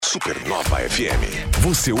Supernova FM.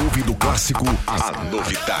 Você ouve do clássico a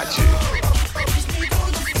novidade.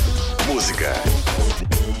 Música.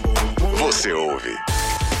 Você ouve.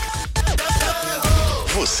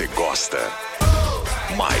 Você gosta.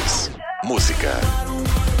 Mais música.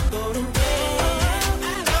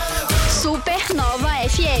 Supernova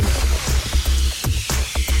FM.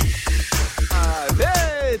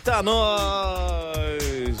 Eita,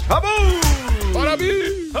 nós! Ramon! Bora,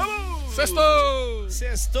 Bi! Sextou!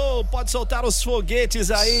 Sextou, pode soltar os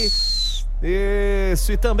foguetes aí.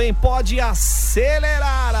 Isso, e também pode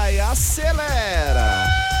acelerar aí, acelera!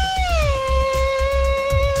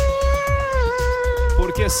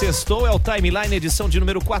 Porque sextou é o Timeline, edição de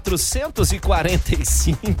número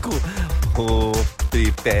 445. Ô,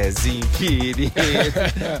 tripézinho querido.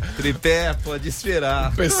 Tripé, pode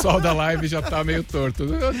esperar. O pessoal da live já tá meio torto.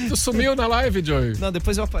 Tu sumiu na live, Joey? Não,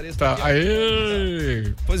 depois eu apareço. Tá, aê!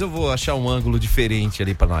 Depois eu vou achar um ângulo diferente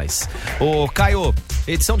ali pra nós. Ô, Caio,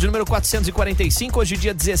 edição de número 445, hoje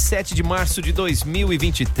dia 17 de março de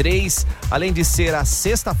 2023. Além de ser a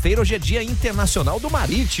sexta-feira, hoje é Dia Internacional do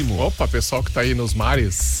Marítimo. Opa, pessoal que tá aí nos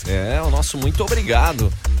mares. É, o nosso muito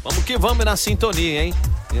obrigado. Vamos que vamos na sintonia, hein?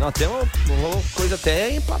 E nós temos uma coisa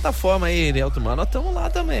até em plataforma aí, né, Alto Mar? Nós estamos lá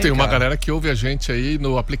também. Tem uma galera que ouve a gente aí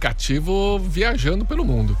no aplicativo viajando pelo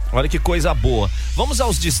mundo. Olha que coisa boa. Vamos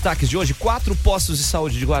aos destaques de hoje. 4 postos de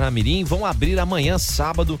saúde de Guaramirim vão abrir amanhã,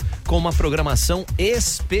 sábado, com uma programação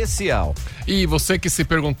especial. E você que se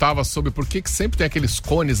perguntava sobre por que sempre tem aqueles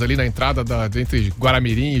cones ali na entrada entre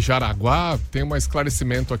Guaramirim e Jaraguá, tem um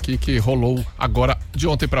esclarecimento aqui que rolou agora de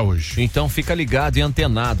ontem para hoje. Então fica ligado e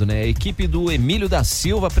antenado, né? A equipe do Emílio da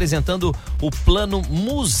Silva apresentando o plano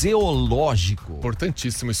museológico.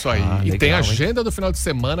 Importantíssimo isso aí. Legal, tem agenda hein? Do final de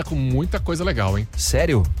semana com muita coisa legal, hein?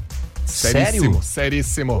 Sério? Seríssimo, Sério?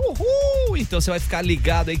 seríssimo. Uhul! Então você vai ficar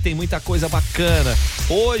ligado aí que tem muita coisa bacana.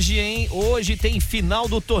 Hoje, hein? Hoje tem final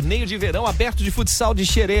do torneio de verão aberto de futsal de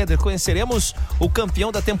Xereda. Conheceremos o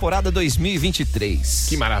campeão da temporada 2023.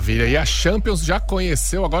 Que maravilha. E a Champions já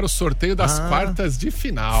conheceu agora o sorteio das quartas de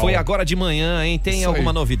final. Foi agora de manhã, hein? Tem Isso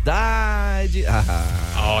alguma aí. novidade?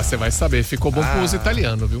 Você vai saber. Ficou bom pro uso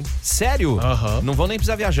italiano, viu? Sério? Não vão nem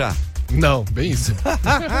precisar viajar. Não, bem isso.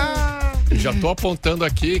 Já tô apontando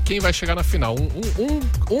aqui quem vai chegar na final.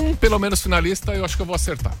 Um pelo menos finalista, eu acho que eu vou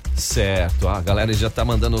acertar. Certo, a galera já tá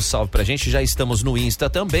mandando um salve pra gente. Já estamos no Insta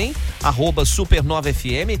também, @Supernova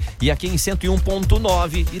FM, e aqui em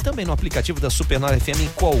 101.9 e também no aplicativo da Supernova FM em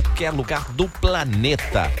qualquer lugar do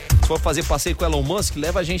planeta. Se for fazer passeio com Elon Musk,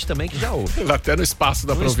 leva a gente também que já ouve. Até no espaço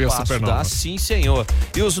dá pra ouvir a Supernova. Dá, sim, senhor.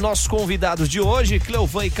 E os nossos convidados de hoje,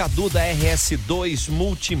 Cleovam e Cadu da RS2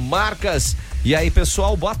 Multimarcas. E aí,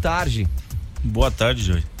 pessoal, boa tarde. Boa tarde,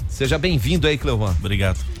 Joey. Seja bem-vindo aí, Cleovam.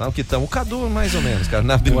 Obrigado. Não, que estamos. O Cadu, mais ou menos, cara.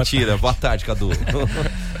 Não, mentira. Boa tarde, Cadu.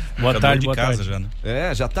 Boa tarde, de casa já, né?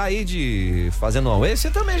 É, já tá aí fazendo um auê.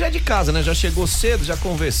 Você também já é de casa, né? Já chegou cedo, já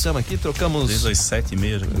conversamos aqui, trocamos. Desde as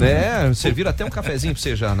 7h30. Você vira até um cafezinho pra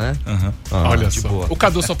você já, né? Olha só. Boa. O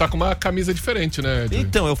Cadu só tá com uma camisa diferente, né?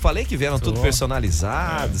 Então, eu falei que vieram tudo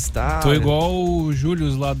personalizados, tá? Tô igual o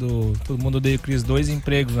Júnior lá do Todo Mundo Odeia o Chris, 2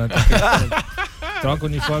 empregos, né? Troca o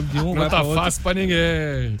uniforme de um, não vai tá pra outro. fácil pra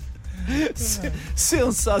ninguém.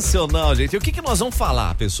 Sensacional, gente. E o que nós vamos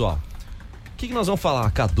falar, pessoal? O que nós vamos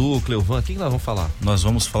falar? Cadu, Cleovam, o que nós vamos falar? Nós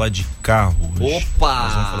vamos falar de carro hoje. Opa!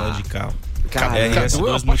 Nós vamos falar de carro.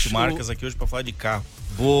 RS2 Multimarcas aqui hoje pra falar de carro.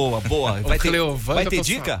 Boa. Vai ter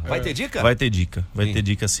dica? Vai ter dica? Vai ter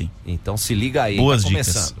dica sim. Então se liga aí. Boas tá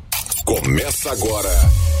dicas. Começa agora.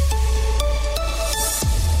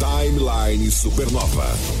 Timeline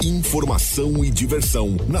Supernova. Informação e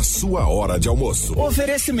diversão na sua hora de almoço.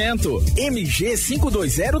 Oferecimento MG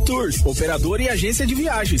 520 Tours, operador e agência de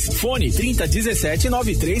viagens. Fone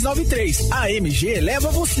 3017-9393. A MG leva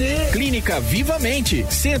você. Clínica Vivamente,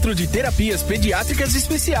 Centro de Terapias Pediátricas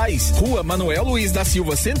Especiais. Rua Manuel Luiz da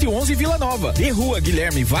Silva 111 Vila Nova e Rua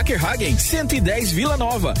Guilherme Wackerhagen 110 Vila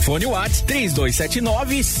Nova. Fone WhatsApp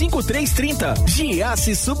 3279-5330.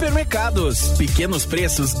 Giasse Supermercados, pequenos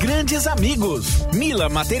preços, grandes amigos. Mila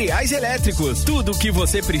Materiais Elétricos, tudo o que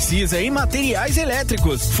você precisa em materiais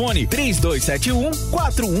elétricos. Fone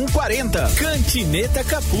 3271-4140. Cantineta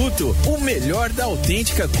Caputo, o melhor da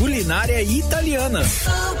autêntica culinária italiana.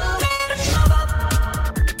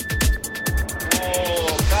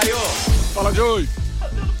 Caio! Fala, Joey!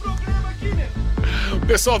 O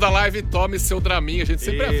pessoal da live, tome seu draminha, a gente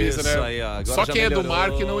sempre avisa, né? Aí, só quem melhorou. É do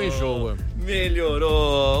mar que não enjoa.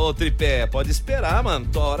 Melhorou. Ô, Tripé, pode esperar, mano.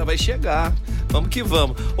 Tua hora vai chegar. Vamos que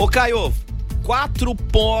vamos. Ô, Caio, 4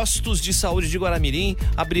 postos de saúde de Guaramirim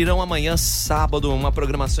abrirão amanhã, sábado, uma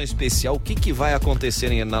programação especial. O que vai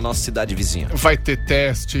acontecer na nossa cidade vizinha? Vai ter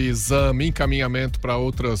teste, exame, encaminhamento para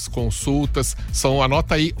outras consultas.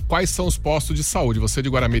 Anota aí quais são os postos de saúde. Você de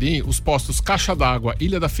Guaramirim, os postos Caixa d'Água,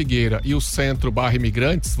 Ilha da Figueira e o Centro /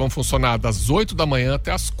 Imigrantes vão funcionar das 8 da manhã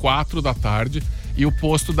até as 4 da tarde. E o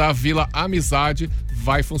posto da Vila Amizade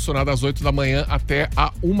vai funcionar das 8 da manhã até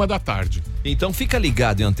a 1 da tarde. Então fica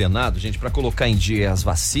ligado e antenado, gente, para colocar em dia as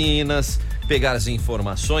vacinas, pegar as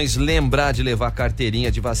informações, lembrar de levar a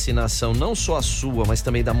carteirinha de vacinação, não só a sua, mas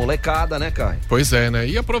também da molecada, né, Caio? Pois é, né?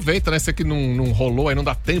 E aproveita, né? Você que não rolou, aí não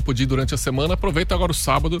dá tempo de ir durante a semana, aproveita agora o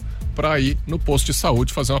sábado para ir no posto de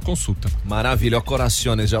saúde fazer uma consulta. Maravilha, ó,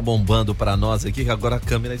 corações já bombando para nós aqui, que agora a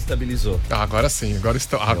câmera estabilizou. Agora sim, agora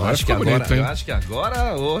ficou bonito, hein? Eu acho que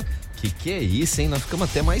agora... Que é isso, hein? Nós ficamos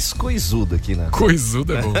até mais coisudo aqui, né?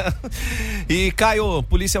 Coisudo é bom. E, Caio,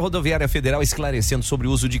 Polícia Rodoviária Federal esclarecendo sobre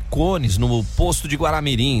o uso de cones no posto de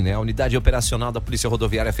Guaramirim, né? A unidade operacional da Polícia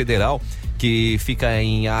Rodoviária Federal, que fica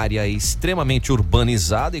em área extremamente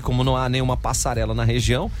urbanizada e como não há nenhuma passarela na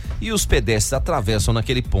região, e os pedestres atravessam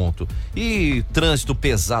naquele ponto. E trânsito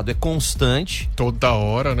pesado é constante. Toda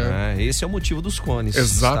hora, né? Esse é o motivo dos cones.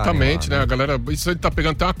 Exatamente, lá, né? A galera, isso a gente tá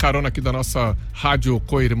pegando até uma carona aqui da nossa rádio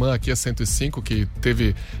co-irmã aqui, a 105, que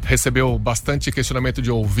recebeu bastante questionamento de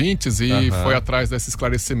ouvintes e foi atrás desse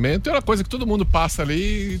esclarecimento. É uma coisa que todo mundo passa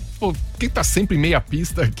ali, pô, quem tá sempre em meia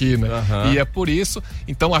pista aqui, né? E é por isso,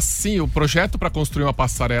 então assim, o projeto para construir uma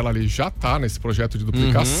passarela ali já tá nesse projeto de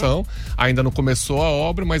duplicação, ainda não começou a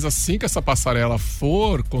obra, mas assim que essa passarela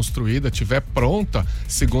for construída, tiver pronta,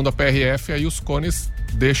 segundo a PRF, aí os cones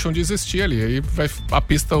deixam de existir ali, aí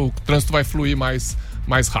o trânsito vai fluir mais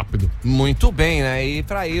rápido. Muito bem, né? E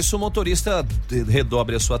para isso o motorista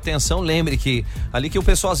redobre a sua atenção. Lembre que ali que o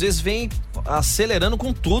pessoal às vezes vem acelerando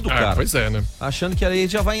com tudo, cara. Pois é, né? Achando que ali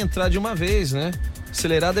já vai entrar de uma vez, né?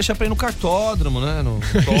 Acelerar, deixa pra ir no cartódromo, né? No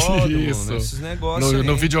autódromo, nesses negócios.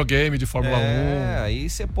 No videogame de Fórmula 1. Aí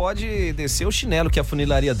você pode descer o chinelo, que a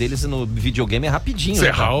funilaria deles no videogame é rapidinho.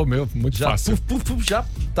 Serrar o meu, muito fácil. Já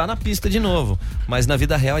tá na pista de novo. Mas na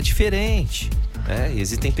vida real é diferente.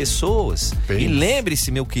 Existem pessoas. E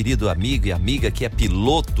lembre-se, meu querido amigo e amiga que é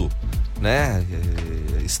piloto, né?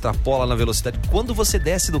 Extrapola na velocidade. Quando você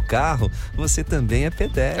desce do carro, você também é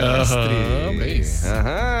pedestre.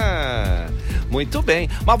 Muito bem.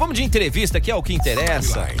 Mas vamos de entrevista, que é o que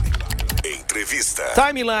interessa.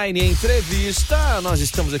 Timeline Entrevista. Nós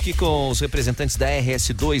estamos aqui com os representantes da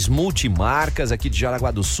RS2 Multimarcas, aqui de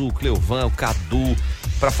Jaraguá do Sul, Cleovam, Cadu,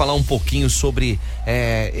 para falar um pouquinho sobre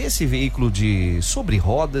esse veículo sobre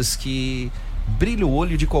rodas que brilha o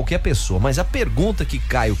olho de qualquer pessoa. Mas a pergunta que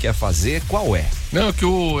Caio quer fazer, qual é? Não, que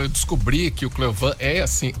eu descobri que o Cleovam é,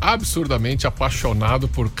 assim, absurdamente apaixonado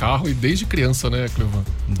por carro e desde criança, né, Cleovam?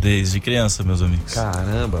 Desde criança, meus amigos.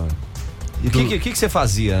 Caramba. E o que você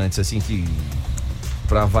fazia antes, assim,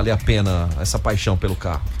 pra valer a pena essa paixão pelo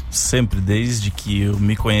carro? Sempre, desde que eu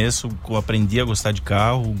me conheço, eu aprendi a gostar de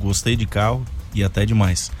carro, gostei de carro e até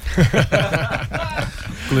demais.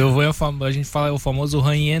 Cleovam a gente fala, é o famoso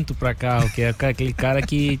ranhento pra carro, que é aquele cara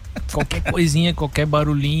que qualquer coisinha, qualquer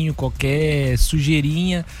barulhinho, qualquer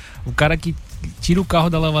sujeirinha, o cara que tira o carro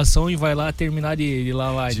da lavação e vai lá terminar de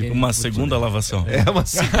lavar. Tipo uma segunda lavação. É uma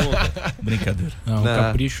segunda. Brincadeira. Não, o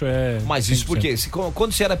capricho é... Mas isso 100%. Porque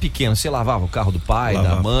quando você era pequeno, você lavava o carro do pai,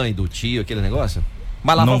 da mãe, do tio, aquele negócio?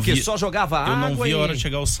 Mas lavava o quê? Só jogava água? Eu não vi a hora de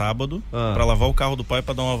chegar o sábado pra lavar o carro do pai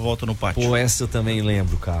pra dar uma volta no pátio. Pô, essa eu também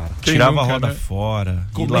lembro, cara. Tirava a roda fora,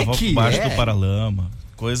 e lavava por baixo do paralama.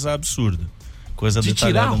 Coisa absurda. Coisa de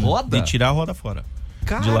detalhada. Tirar a roda? De tirar a roda fora.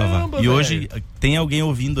 Caramba, de lavar. E véio. Hoje tem alguém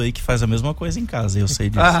ouvindo aí que faz a mesma coisa em casa, eu sei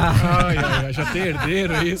disso. Já tem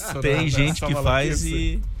herdeiro isso. Tem gente que faz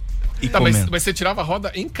e mas você tirava a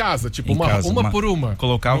roda em casa, tipo uma por uma.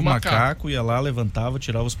 Colocava o macaco, ia lá, levantava,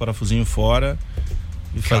 tirava os parafusinhos fora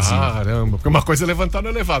e fazia. Caramba, porque uma coisa é levantar no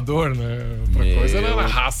elevador, né? Outra coisa é na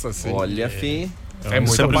raça, assim. Olha, fi. Eu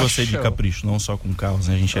sempre gostei de capricho, não só com carros,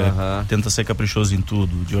 né? A gente tenta ser caprichoso em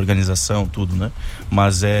tudo, de organização, tudo, né?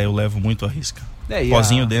 Mas eu levo muito a risca.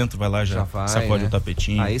 Pozinho dentro, vai lá, já sacode, né? O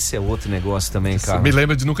tapetinho. Esse é outro negócio também, cara. Me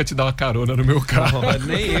lembra de nunca te dar uma carona no meu carro.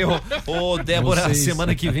 Nem eu. Ô, Débora,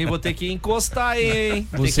 semana que vem vou ter que encostar aí, hein?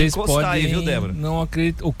 Vocês podem, aí, viu, Débora? Não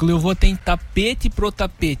acredito. O Cleovam tem tapete pro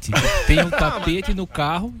tapete. Tem um tapete no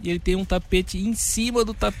carro e ele tem um tapete em cima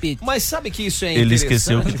do tapete. Mas sabe que isso é Ele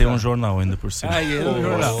esqueceu que tem um jornal ainda por cima. Um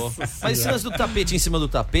jornal. Mas esse lance do tapete em cima do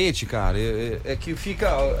tapete, cara, é que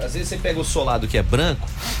fica... Às vezes você pega o solado que é branco,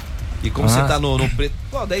 e como você tá no preto,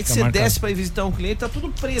 daí você desce pra ir visitar um cliente, tá tudo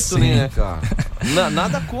preto, né, cara?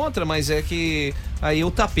 Nada contra, mas é que aí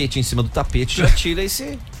o tapete em cima do tapete já tira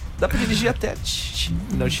esse... Dá pra dirigir até...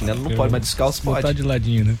 Não, chinelo não pode, mas descalço pode. Botar de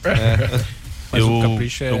ladinho, né? Mas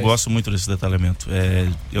eu gosto muito desse detalhamento.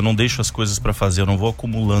 Eu não deixo as coisas para fazer, eu não vou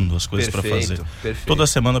acumulando as coisas para fazer. Perfeito. Toda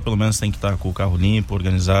semana, pelo menos, tem que estar com o carro limpo,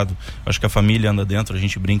 organizado. Acho que a família anda dentro, a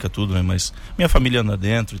gente brinca tudo, né? Mas minha família anda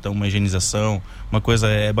dentro, então uma higienização, uma coisa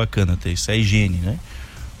é bacana ter isso, é higiene, né?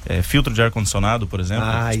 Filtro de ar-condicionado, por exemplo,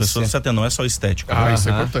 as pessoas não é só estético. Né? Isso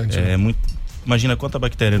é importante. Imagina quanta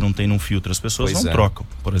bactéria não tem num filtro, as pessoas não trocam,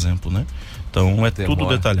 por exemplo, né? Então tudo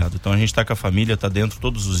detalhado. Então a gente tá com a família, tá dentro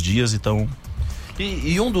todos os dias, então...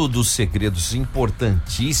 E um dos segredos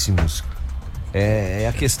importantíssimos é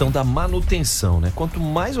a questão da manutenção, né? Quanto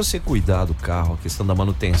mais você cuidar do carro, a questão da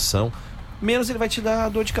manutenção, menos ele vai te dar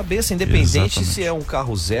dor de cabeça, independente se é um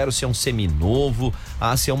carro zero, se é um seminovo,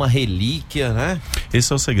 se é uma relíquia, né?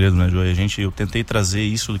 Esse é o segredo, né, Joey? Eu tentei trazer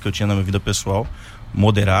isso do que eu tinha na minha vida pessoal,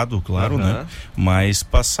 moderado, claro, né? Mas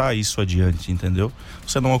passar isso adiante, entendeu?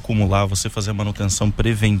 Você não acumular, você fazer a manutenção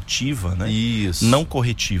preventiva, né? Isso. Não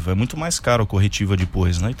corretiva. É muito mais caro a corretiva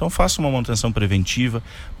depois, né? Então faça uma manutenção preventiva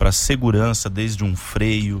para segurança, desde um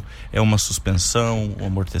freio, uma suspensão, um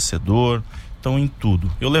amortecedor. Então, em tudo.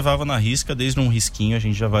 Eu levava na risca, desde um risquinho a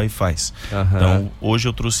gente já vai e faz. Então, hoje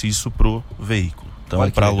eu trouxe isso pro veículo. Então,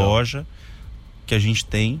 para a loja que a gente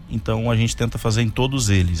tem, então a gente tenta fazer em todos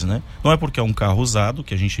eles, né? Não é porque é um carro usado,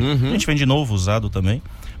 que a gente vende novo usado também,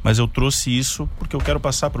 mas eu trouxe isso porque eu quero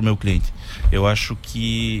passar pro meu cliente. Eu acho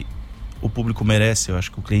que o público merece, eu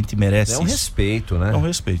acho que o cliente merece. É um respeito, né? É um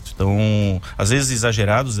respeito. Então, às vezes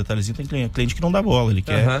exagerados, detalhezinhos, tem cliente que não dá bola, ele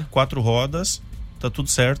quer 4 rodas, tá tudo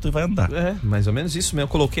certo e vai andar. Mais ou menos isso mesmo. Eu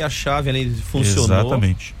coloquei a chave ali, funcionou.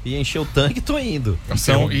 Exatamente. E encheu o tanque e tô indo.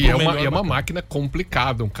 Então, e é uma máquina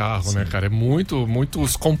complicada, um carro, né, cara?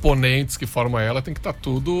 Muitos componentes que formam ela, tem que estar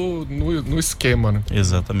tudo no esquema, né?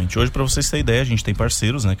 Exatamente. Hoje, para vocês terem ideia, a gente tem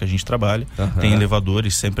parceiros, né, que a gente trabalha, tem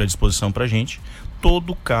elevadores sempre à disposição pra gente.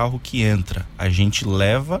 Todo carro que entra, a gente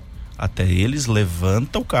leva até eles,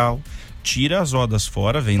 levanta o carro, tira as rodas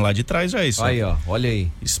fora, vem lá de trás, já é isso. Aí, ó, olha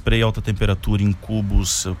aí. Spray alta temperatura em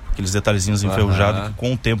cubos, aqueles detalhezinhos enferrujados, que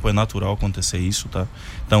com o tempo é natural acontecer isso, tá?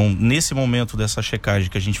 Então, nesse momento dessa checagem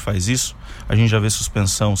que a gente faz isso, a gente já vê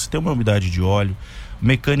suspensão, se tem uma umidade de óleo,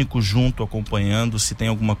 mecânico junto, acompanhando, se tem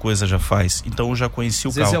alguma coisa já faz. Então eu já conheci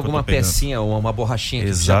o carro. Às vezes alguma pecinha ou uma borrachinha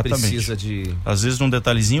que já precisa de... Às vezes num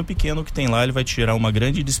detalhezinho pequeno que tem lá, ele vai tirar uma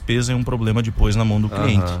grande despesa e um problema depois na mão do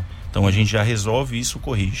cliente. Então a gente já resolve isso,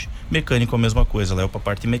 corrige. Mecânico é a mesma coisa, leva pra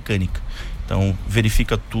parte mecânica. Então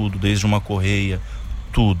verifica tudo, desde uma correia,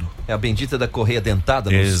 tudo. É a bendita da correia dentada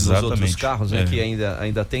nos outros carros, né? Que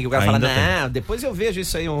ainda tem. O cara fala, depois eu vejo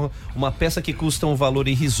isso aí, uma peça que custa um valor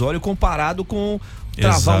irrisório comparado com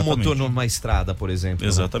travar um motor numa estrada, por exemplo.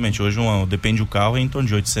 Exatamente. Hoje depende do carro, é em torno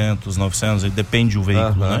de 800, 900, depende do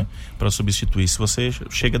veículo, né? Para substituir. Se você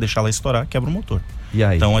chega a deixar lá estourar, quebra o motor. E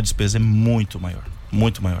aí? Então a despesa é muito maior,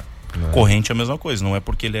 muito maior. Corrente é a mesma coisa, não é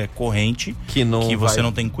porque ele é corrente que você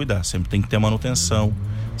não tem que cuidar, sempre tem que ter manutenção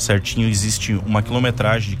certinho, existe uma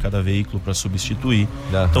quilometragem de cada veículo para substituir.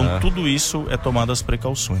 Então tudo isso é tomado as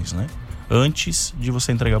precauções, né? Antes de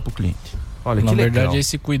você entregar para o cliente. Olha, na verdade,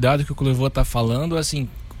 esse cuidado que o Cleovam está falando, assim,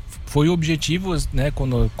 foi o objetivo, né,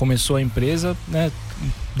 quando começou a empresa, né,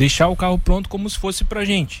 deixar o carro pronto como se fosse pra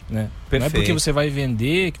gente, né? Não é porque você vai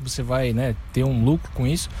vender, que você vai, né, ter um lucro com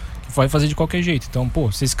isso, que vai fazer de qualquer jeito. Então,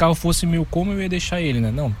 se esse carro fosse meu, como eu ia deixar ele, né?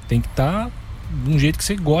 Não, tem que estar de um jeito que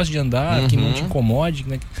você goste de andar, que não te incomode,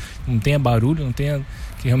 né, que não tenha barulho, não tenha...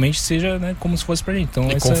 que realmente seja, né, como se fosse pra gente. Então,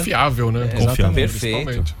 confiável, né? Confiável.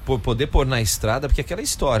 Perfeito. Poder pôr na estrada, porque é aquela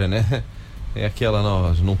história, né? É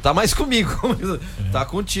aquela, não tá mais comigo, tá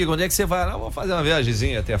contigo. Onde é que você vai? Vamos fazer uma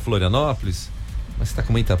viagemzinha até a Florianópolis. Mas você tá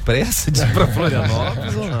com muita pressa de ir pra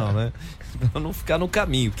Florianópolis ou não, né? Pra não ficar no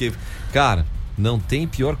caminho, porque, cara, não tem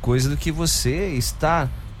pior coisa do que você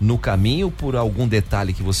estar no caminho por algum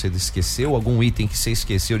detalhe que você esqueceu, algum item que você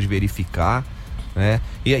esqueceu de verificar, né?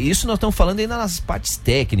 E isso nós estamos falando ainda nas partes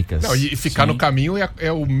técnicas. Não, e ficar no caminho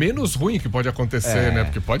é o menos ruim que pode acontecer, né?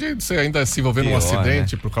 Porque pode ser ainda se envolver num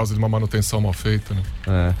acidente, né? Por causa de uma manutenção mal feita, né?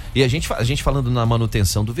 E a gente falando na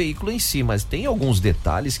manutenção do veículo em si, mas tem alguns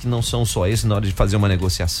detalhes que não são só esses na hora de fazer uma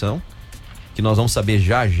negociação, que nós vamos saber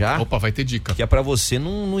já. Opa, vai ter dica. Que é pra você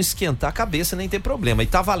não esquentar a cabeça nem ter problema. E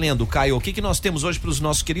tá valendo, Caio, o que nós temos hoje pros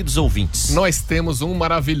nossos queridos ouvintes? Nós temos um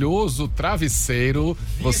maravilhoso travesseiro.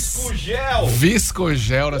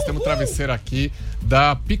 Viscogel. Nós temos um travesseiro aqui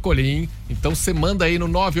da Picolin. Então você manda aí no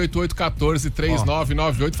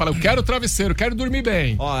 988-14-3998, fala, eu quero travesseiro, quero dormir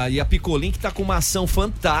bem. Ó, e a Picolin que tá com uma ação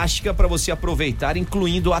fantástica pra você aproveitar,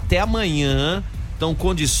 incluindo até amanhã, Então,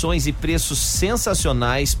 condições e preços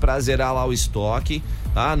sensacionais para zerar lá o estoque,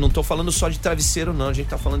 tá? Não tô falando só de travesseiro, não. A gente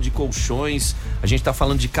tá falando de colchões, a gente tá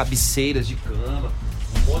falando de cabeceiras de cama,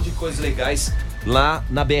 um monte de coisas legais lá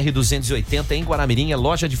na BR-280, em Guaramirim,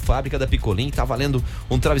 loja de fábrica da Picolim. Tá valendo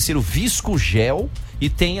um travesseiro Visco Gel e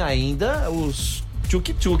tem ainda os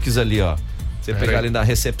tuk-tuks ali, ó. Você pegar ali na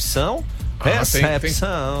recepção.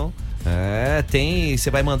 Recepção. Tem.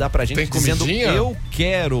 Você vai mandar pra gente tem dizendo comidinha? Eu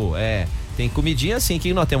quero. Tem comidinha assim.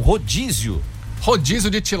 Que nós temos rodízio. Rodízio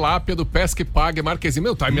de tilápia do Pesca e Pague Marquezinho.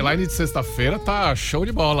 Meu timeline de sexta-feira tá show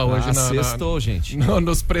de bola hoje. Sextou, gente.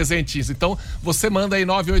 Nos presentinhos. Então, você manda aí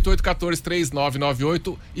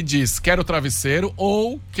 988-14-3998 e diz, quero travesseiro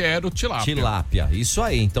ou quero tilápia. Tilápia, isso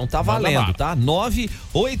aí. Então tá valendo, tá?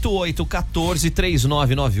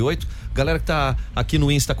 988-14-3998. Galera que tá aqui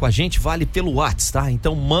no Insta com a gente, vale pelo WhatsApp, tá?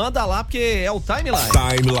 Então manda lá, porque é o Timeline.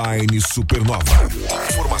 Timeline Supernova.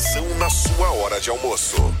 Informação na sua hora de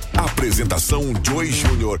almoço. Apresentação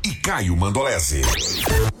Júnior e Caio Mandolesi.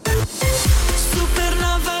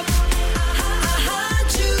 Supernova,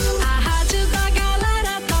 a rádio da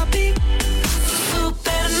galera top.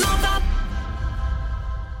 Supernova.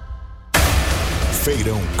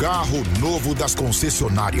 Feirão Carro Novo das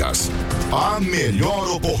Concessionárias. A melhor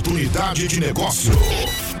oportunidade de negócio.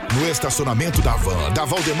 No estacionamento da Van, da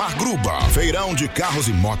Valdemar Gruba. Feirão de carros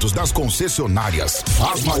e motos das concessionárias.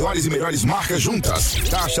 As maiores e melhores marcas juntas.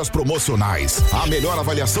 Taxas promocionais. A melhor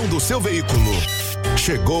avaliação do seu veículo.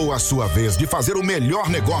 Chegou a sua vez de fazer o melhor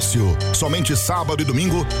negócio. Somente sábado e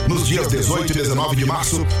domingo, nos dias 18 e 19 de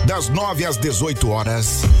março, das 9 às 18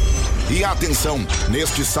 horas. E atenção,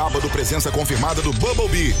 neste sábado, presença confirmada do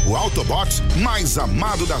Bumblebee, o Autobot mais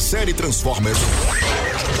amado da série Transformers.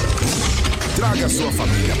 Traga sua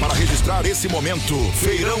família para registrar esse momento.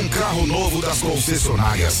 Feirão Carro Novo das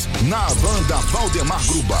Concessionárias, na Van da Valdemar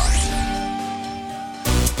Gruba.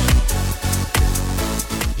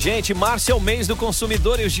 Gente, março é o mês do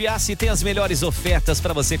consumidor e o Giasse tem as melhores ofertas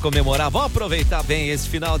para você comemorar. Vamos aproveitar bem esse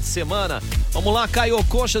final de semana. Vamos lá, Caio,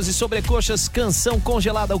 coxas e sobrecoxas, canção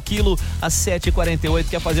congelada ao quilo a 7,48.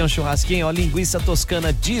 Quer fazer um churrasquinho? Ó, linguiça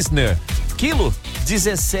toscana Disney, quilo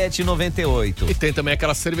 17,98. E tem também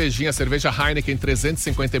aquela cervejinha, cerveja Heineken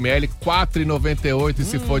 350ml, 4,98. E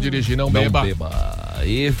se for dirigir, não beba.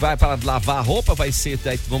 E vai para lavar a roupa,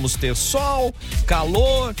 vamos ter sol,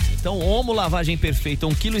 calor. Então, Omo Lavagem Perfeita,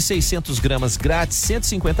 1,6 kg grátis,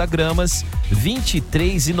 150 gramas,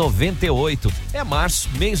 23,98. É março,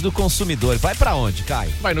 mês do consumidor. Vai pra onde,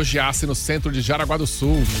 Caio? Vai no Giasse, no centro de Jaraguá do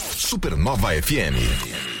Sul. Supernova FM.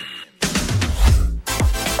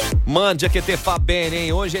 Mande a QT Fabene,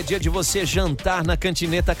 hein? Hoje é dia de você jantar na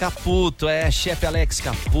Cantineta Caputo. Chefe Alex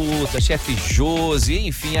Caputo, chefe Josi,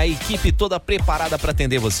 enfim, a equipe toda preparada para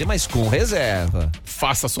atender você, mas com reserva.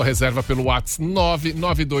 Faça sua reserva pelo WhatsApp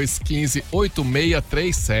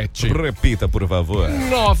 99215-8637. Repita, por favor.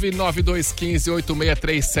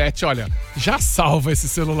 99215-8637. Olha, já salva esse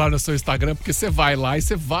celular no seu Instagram, porque você vai lá e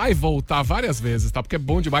você vai voltar várias vezes, tá? Porque é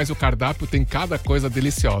bom demais o cardápio, tem cada coisa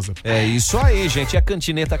deliciosa. É isso aí, gente. A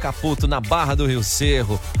Cantineta Caputo na Barra do Rio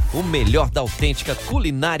Cerro, o melhor da autêntica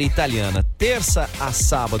culinária italiana. Terça a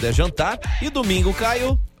sábado é jantar e domingo,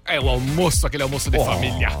 Caio, é o almoço, aquele almoço de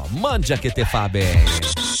família. Mande a QT Fabem.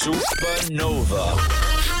 Supernova,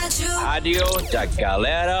 rádio da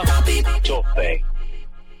galera top.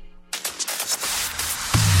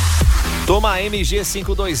 Toma MG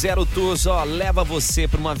 520 Tours, leva você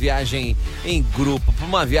para uma viagem em grupo, para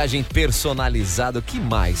uma viagem personalizada. O que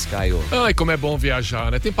mais, Caio? Ai, como é bom viajar,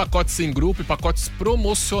 né? Tem pacotes em grupo e pacotes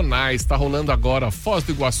promocionais. Tá rolando agora Foz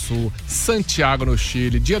do Iguaçu, Santiago no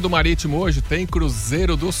Chile. Dia do Marítimo hoje tem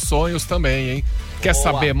Cruzeiro dos Sonhos também, hein? Quer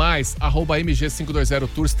saber mais? @MG520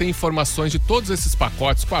 Tours tem informações de todos esses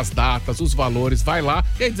pacotes, com as datas, os valores. Vai lá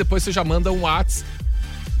e aí depois você já manda um WhatsApp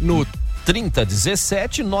no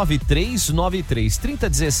 3017-9393.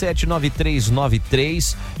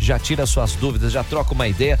 3017-9393. Já tira suas dúvidas, já troca uma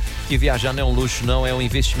ideia, que viajar não é um luxo, não, é um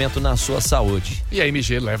investimento na sua saúde. E a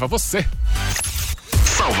MG leva você.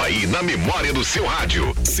 Salva aí na memória do seu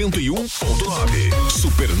rádio. 101.9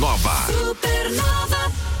 Supernova.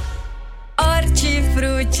 Supernova.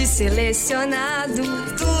 Hortifruti selecionado,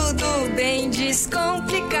 tudo bem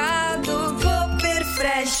descomplicado. Cooper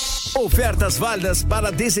Fresh. Ofertas válidas para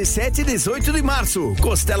 17 e 18 de março.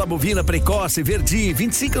 Costela bovina precoce Verdi,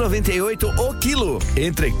 25,98 o quilo.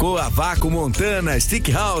 Entrecô a vácuo Montana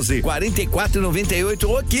Stick House, 44,98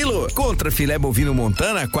 o quilo. Contra filé bovino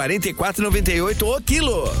Montana, 44,98 o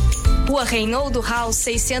quilo. Rua Reinaldo House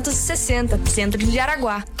 660, centro de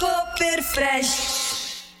Araguá. Cooper Fresh.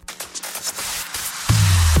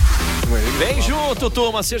 Vem junto,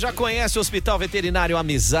 turma. Você já conhece o Hospital Veterinário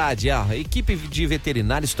Amizade? A equipe de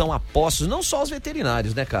veterinários estão a postos, não só os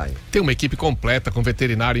veterinários, né, Caio? Tem uma equipe completa com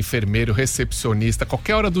veterinário, enfermeiro, recepcionista.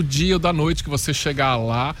 Qualquer hora do dia ou da noite que você chegar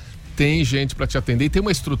lá, tem gente para te atender e tem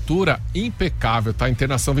uma estrutura impecável, tá?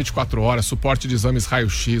 Internação 24 horas, suporte de exames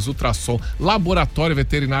raio-x, ultrassom, laboratório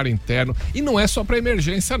veterinário interno. E não é só para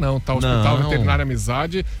emergência não, tá? O Hospital Veterinário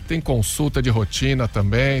Amizade tem consulta de rotina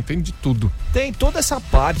também, tem de tudo. Tem toda essa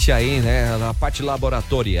parte aí, né? A parte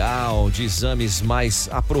laboratorial, de exames mais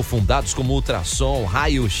aprofundados como ultrassom,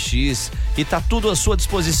 raio-x, e tá tudo à sua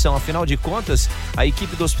disposição. Afinal de contas, a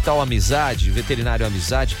equipe do Hospital Amizade, Veterinário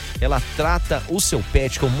Amizade, ela trata o seu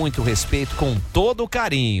pet com muito respeito, com todo o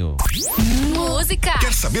carinho. Música.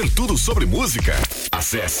 Quer saber tudo sobre música?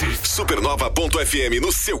 Acesse supernova.fm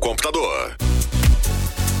no seu computador.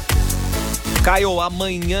 Caio,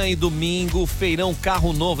 amanhã e domingo, feirão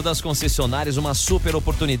carro novo das concessionárias, uma super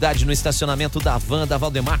oportunidade no estacionamento da van da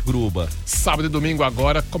Valdemar Gruba. Sábado e domingo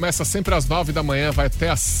agora, começa sempre às 9 da manhã, vai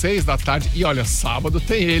até às 6 da tarde. E olha, sábado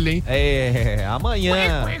tem ele, hein? É,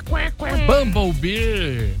 amanhã.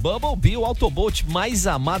 Bumblebee. Bumblebee, o Autobolt mais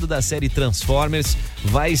amado da série Transformers,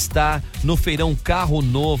 vai estar no feirão carro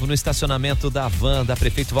novo, no estacionamento da van da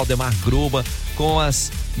prefeito Valdemar Gruba, com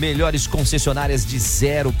as melhores concessionárias de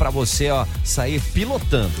zero pra você, ó, sair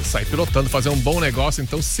pilotando. Sair pilotando, fazer um bom negócio,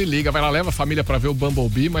 então se liga, vai lá, leva a família pra ver o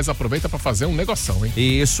Bumblebee, mas aproveita pra fazer um negoção, hein?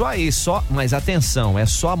 Isso aí, mas atenção, é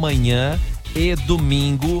só amanhã e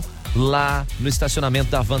domingo lá no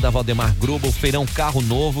estacionamento da van da Valdemar Gruba, o feirão carro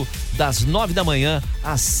novo, das 9 da manhã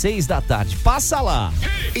às 6 da tarde. Passa lá!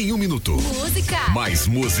 Em um minuto. Música. Mais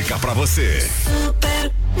música pra você.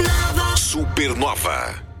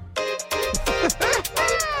 Supernova.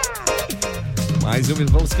 Mais um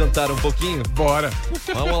minuto, vamos cantar um pouquinho? Bora!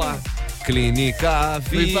 Vamos lá! Clínica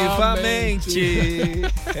Vivamente.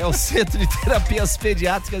 É o Centro de Terapias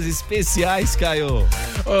Pediátricas Especiais, Caio.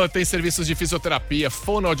 Tem serviços de fisioterapia,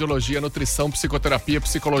 fonoaudiologia, nutrição, psicoterapia,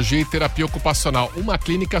 psicologia e terapia ocupacional. Uma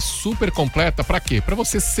clínica super completa, pra quê? Pra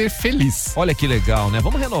você ser feliz. Olha que legal, né?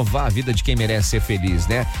 Vamos renovar a vida de quem merece ser feliz,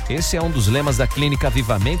 né? Esse é um dos lemas da Clínica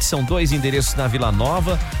Vivamente. São 2 endereços na Vila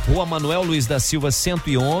Nova, Rua Manuel Luiz da Silva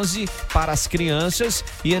 111 para as crianças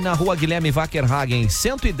e na Rua Guilherme Wackerhagen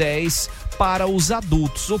 110 para os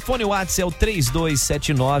adultos. O fone WhatsApp é o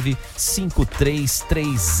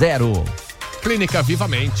 3279-5330. Clínica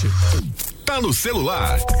Vivamente. Tá no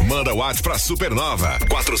celular? Manda o WhatsApp pra Supernova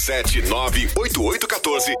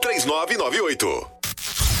 479-8814-3998.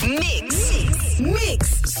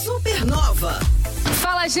 Mix Supernova.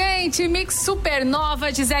 Fala, gente, Mix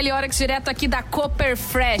Supernova, Gisele Orax, direto aqui da Cooper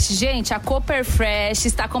Fresh. Gente, a Cooper Fresh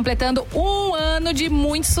está completando 1 ano de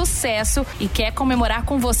muito sucesso e quer comemorar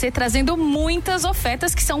com você, trazendo muitas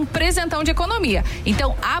ofertas que são um presentão de economia.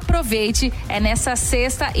 Então aproveite, é nessa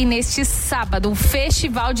sexta e neste sábado, um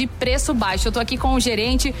festival de preço baixo. Eu tô aqui com o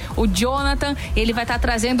gerente, o Jonathan, ele vai estar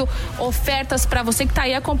trazendo ofertas para você que tá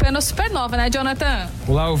aí acompanhando a Supernova, né, Jonathan?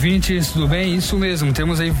 Olá, ouvintes, tudo bem? Isso mesmo,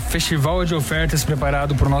 temos aí festival de ofertas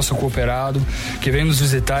preparado para o nosso cooperado que vem nos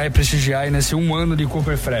visitar e prestigiar aí nesse 1 ano de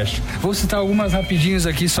Cooper Fresh. Vou citar algumas rapidinhos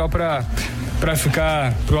aqui só para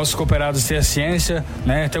ficar para os nossos cooperados ter a ciência,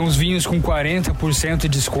 né? Temos vinhos com 40% de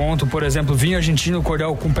desconto, por exemplo, vinho argentino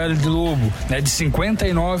cordial com pele de lobo, né? De R$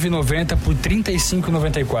 59,90 por R$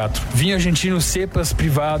 35,94. Vinho argentino cepas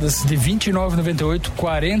privadas de R$ 29,98,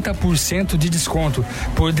 40% de desconto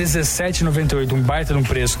por R$ 17,98, um baita de um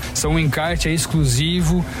preço. São um encarte aí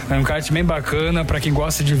exclusivo, um encarte bem bacana para quem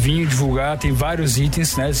gosta de vinho divulgar, tem vários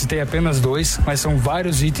itens, né? Se tem apenas 2, mas são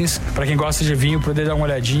vários itens para quem gosta de vinho poder dar uma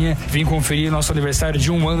olhadinha, vir conferir nosso aniversário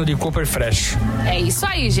de 1 ano de Cooper Fresh. É isso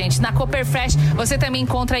aí, gente. Na Cooper Fresh você também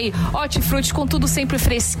encontra aí hortifruti com tudo sempre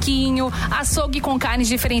fresquinho, açougue com carnes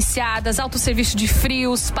diferenciadas, autosserviço de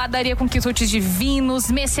frios, padaria com quitutes de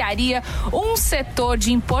vinhos, mercearia, um setor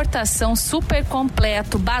de importação super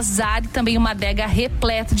completo, bazar e também uma adega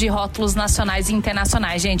repleta de rótulos nacionais e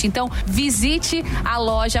internacionais, gente. Então, visite a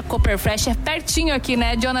loja Cooper Fresh, é pertinho aqui,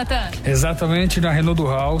 né, Jonathan? Exatamente, na Renault do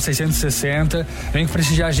Hall, 660. Vem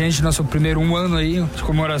prestigiar a gente, nosso primeiro 1 ano aí de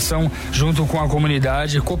comemoração junto com a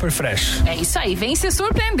comunidade Cooper Fresh. É isso aí, vem se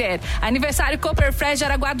surpreender. Aniversário Cooper Fresh de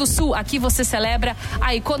Araguá do Sul. Aqui você celebra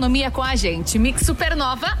a economia com a gente. Mix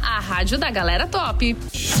Supernova, a rádio da galera top.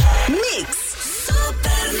 Mix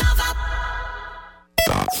Supernova.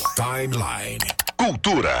 Timeline.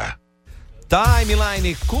 Cultura.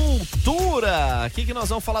 Timeline Cultura. O que nós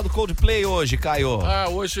vamos falar do Coldplay hoje, Caio?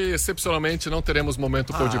 Hoje, excepcionalmente, não teremos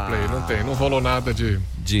momento Coldplay. Não rolou nada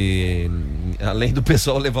de... Além do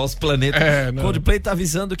pessoal levar os planetas. Coldplay tá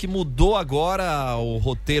avisando que mudou agora o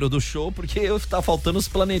roteiro do show, porque tá faltando os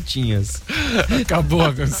planetinhas. Acabou,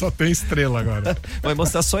 agora só tem estrela agora. Vai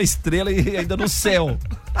mostrar só estrela e ainda no céu.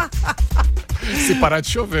 Se parar de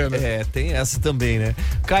chover, né? Tem essa também, né?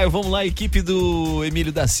 Caio, vamos lá, equipe do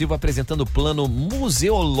Emílio da Silva apresentando o plano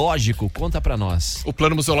museológico. Conta pra nós. O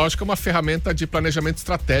plano museológico é uma ferramenta de planejamento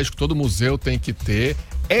estratégico. Todo museu tem que ter.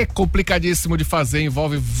 É complicadíssimo de fazer,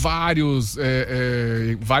 envolve várias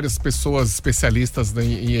pessoas especialistas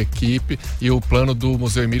em equipe, e o plano do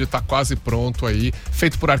Museu Emílio está quase pronto aí,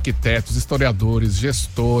 feito por arquitetos, historiadores,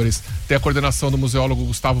 gestores. Tem a coordenação do museólogo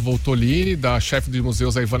Gustavo Voltolini, da chefe de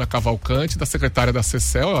museus a Ivana Cavalcante, da secretária da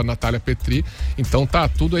CECEL, a Natália Petri. Então tá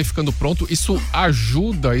tudo aí ficando pronto. Isso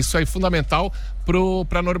ajuda, isso é fundamental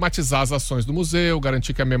para normatizar as ações do museu,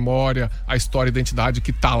 garantir que a memória, a história e a identidade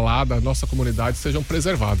que tá lá da nossa comunidade sejam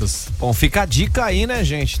preservadas. Bom, fica a dica aí, né,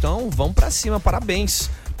 gente? Então vamos pra cima, parabéns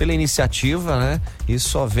pela iniciativa, né? Isso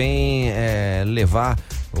só vem levar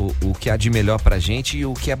o que há de melhor pra gente, e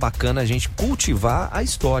o que é bacana a gente cultivar a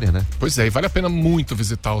história, né? Pois é, e vale a pena muito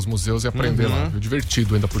visitar os museus e aprender lá,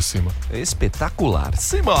 divertido ainda por cima. Espetacular.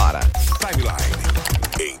 Simbora!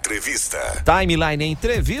 Timeline Entrevista. Timeline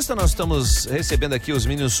Entrevista, nós estamos recebendo aqui os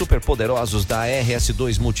meninos super poderosos da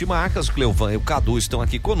RS2 Multimarcas. O Cleovam e o Cadu estão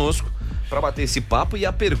aqui conosco para bater esse papo, e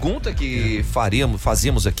a pergunta que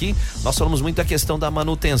fazíamos aqui, nós falamos muito da questão da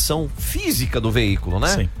manutenção física do veículo, né?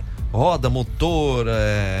 Sim. Roda, motor,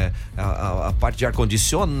 a parte de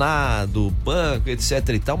ar-condicionado, banco, etc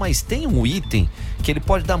e tal, mas tem um item que ele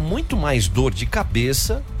pode dar muito mais dor de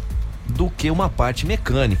cabeça do que uma parte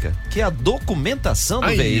mecânica, que é a documentação do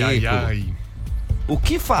veículo. O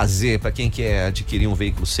que fazer para quem quer adquirir um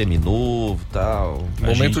veículo seminovo e tal?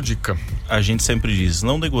 Dica. A gente sempre diz,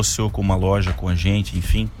 não negociou com uma loja, com a gente,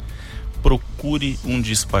 enfim, procure um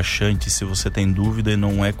despachante se você tem dúvida e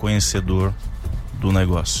não é conhecedor do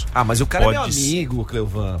negócio. Mas o cara é meu amigo,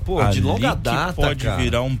 Cleovam. Pô, de longa data, pode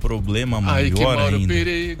virar um problema maior ainda.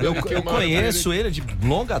 Eu conheço ele de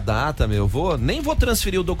longa data, nem vou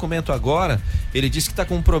transferir o documento agora. Ele disse que tá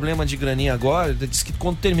com um problema de graninha agora. Ele disse que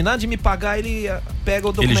quando terminar de me pagar, ele pega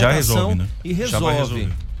o documentação, ele já resolve, né? E resolve.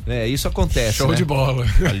 Isso acontece. Show, né? De bola.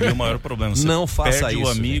 Ali é o maior problema. Você não faça perde isso, o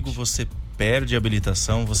amigo, gente. Você perde a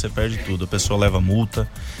habilitação, você perde tudo. A pessoa leva multa.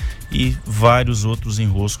 E vários outros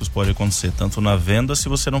enroscos podem acontecer, tanto na venda, se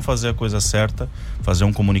você não fazer a coisa certa, fazer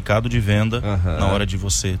um comunicado de venda na hora de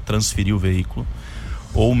você transferir o veículo,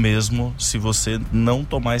 ou mesmo se você não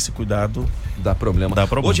tomar esse cuidado, dá problema.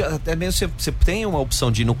 Hoje até mesmo você tem uma opção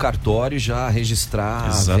de ir no cartório e já registrar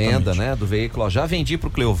a venda, né, do veículo. Já vendi pro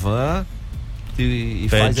Cleovam e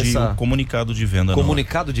faz essa... comunicado de venda.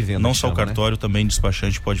 Comunicado de venda. Não só o cartório, também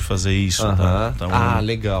despachante pode fazer isso. Tá? Então,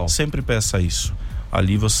 legal. Sempre peça isso.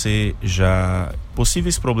 Ali você já...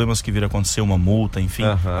 Possíveis problemas que vir a acontecer, uma multa, enfim,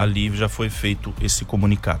 ali já foi feito esse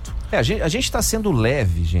comunicado. A gente está sendo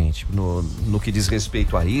leve, gente, no que diz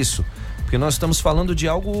respeito a isso, porque nós estamos falando de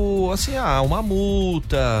algo assim, uma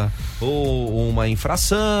multa ou uma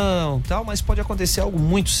infração, tal, mas pode acontecer algo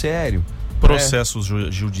muito sério. Processos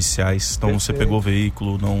judiciais, então você pegou o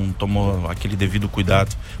veículo, não tomou aquele devido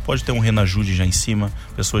cuidado, pode ter um renajude já em cima,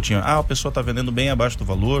 a pessoa está vendendo bem abaixo do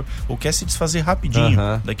valor, ou quer se desfazer rapidinho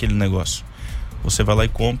daquele negócio. Você vai lá e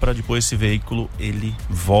compra, depois esse veículo, ele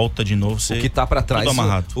volta de novo, o que tá para trás, tudo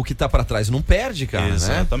amarrado. O que tá para trás não perde, cara.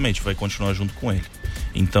 Exatamente, né? Vai continuar junto com ele.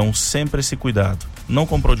 Então, sempre esse cuidado. Não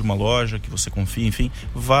comprou de uma loja que você confia, enfim,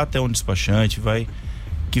 vá até um despachante,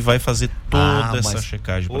 que vai fazer toda essa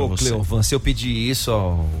checagem pra você. Cleovam, se eu pedir isso,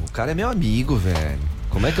 o cara é meu amigo, velho.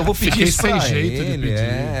 Como é que eu vou pedir isso sem pra jeito ele? De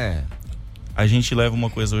pedir. A gente leva uma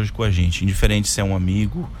coisa hoje com a gente, indiferente se é um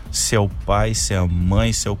amigo, se é o pai, se é a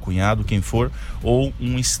mãe, se é o cunhado, quem for, ou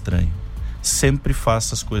um estranho. Sempre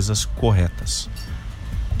faça as coisas corretas.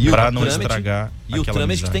 Pra não estragar e o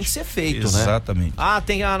trâmite que tem que ser feito, Exatamente.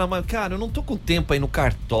 Né? Mas cara, eu não tô com tempo pra ir no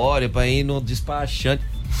cartório, pra ir no despachante.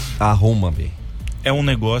 Arruma, bem. É um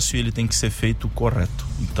negócio e ele tem que ser feito correto.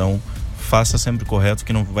 Então, faça sempre correto,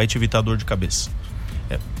 que não vai te evitar dor de cabeça.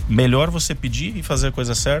 É melhor você pedir e fazer a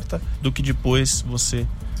coisa certa do que depois você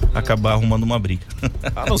acabar arrumando uma briga.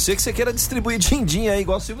 A não ser que você queira distribuir din-din aí,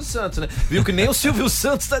 igual o Silvio Santos, né? Viu que nem o Silvio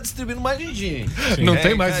Santos tá distribuindo mais din-din. Não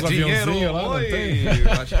tem mais os aviãozinhos lá? Não tem?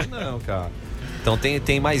 Acho que não, cara. Então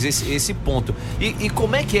tem mais esse ponto. E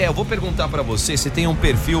como é que é? Eu vou perguntar pra você, tem um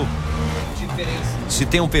perfil de Se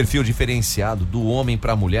tem um perfil diferenciado do homem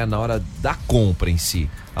pra mulher na hora da compra em si.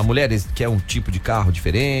 A mulher quer um tipo de carro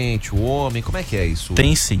diferente, o homem, como é que é isso?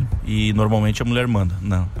 Tem sim, e normalmente a mulher manda.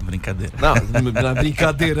 Não, é brincadeira. Não é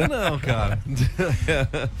brincadeira não, cara.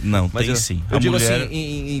 Não, mas tem sim. Eu digo mulher... assim,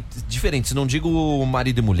 em diferentes, não digo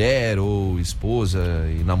marido e mulher, ou esposa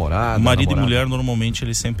e namorada. Marido e mulher, normalmente,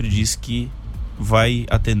 ele sempre diz que vai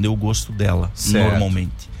atender o gosto dela,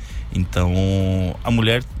 normalmente. Então, a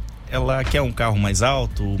mulher, ela quer um carro mais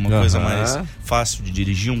alto, uma coisa mais fácil de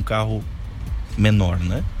dirigir, um carro menor,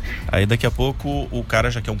 né? Aí daqui a pouco o cara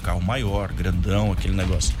já quer um carro maior, grandão, aquele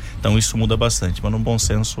negócio. Então isso muda bastante, mas no bom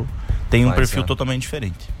senso tem um perfil totalmente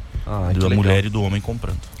diferente da mulher e do homem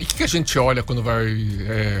comprando. E o que a gente olha quando vai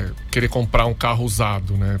querer comprar um carro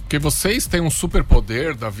usado, né? Porque vocês têm um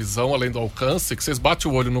superpoder da visão além do alcance, que vocês batem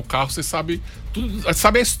o olho no carro, vocês sabem tudo,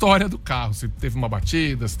 sabe a história do carro, se teve uma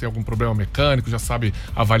batida, se tem algum problema mecânico, já sabe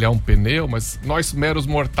avaliar um pneu, mas nós meros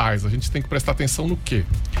mortais, a gente tem que prestar atenção no quê?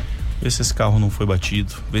 Ver se esse carro não foi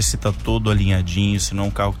batido, ver se tá todo alinhadinho, se não é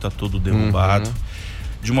um carro que tá todo derrubado,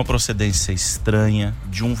 de uma procedência estranha,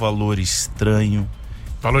 de um valor estranho.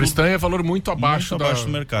 Valor estranho é valor muito abaixo do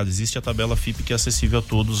mercado. Existe a tabela FIP que é acessível a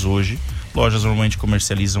todos hoje. Lojas normalmente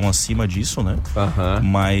comercializam acima disso, né?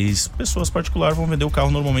 Mas pessoas particulares vão vender o carro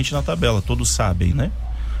normalmente na tabela, todos sabem, né?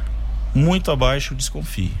 Muito abaixo,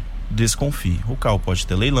 desconfie. O carro pode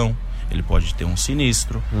ter leilão, ele pode ter um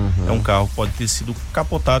sinistro, é um carro que pode ter sido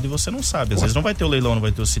capotado e você não sabe. Às vezes não vai ter o leilão, não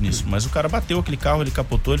vai ter o sinistro, mas o cara bateu aquele carro, ele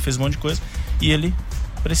capotou, ele fez um monte de coisa e ele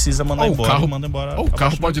precisa mandar embora, manda embora. O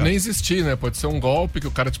carro pode nem existir, né? Pode ser um golpe que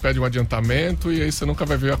o cara te pede um adiantamento e aí você nunca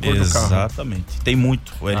vai ver a cor do carro. Exatamente. Tem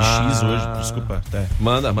muito. O LX hoje, desculpa.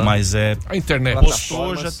 Manda. Mas a internet.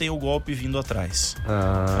 Postou, já tem o golpe vindo atrás.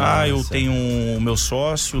 Eu tenho o meu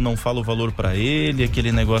sócio, não falo o valor pra ele,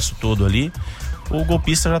 aquele negócio todo ali. O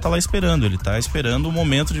golpista já tá lá esperando, ele tá esperando o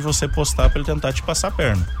momento de você postar para ele tentar te passar a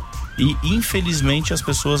perna. E infelizmente as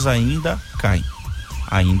pessoas ainda caem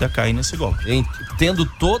nesse golpe. Tendo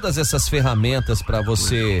todas essas ferramentas para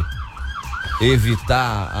você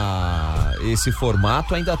evitar esse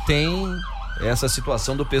formato, ainda tem essa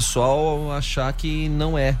situação do pessoal achar que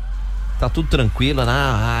não é. Tá tudo tranquilo,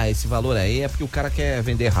 esse valor aí é porque o cara quer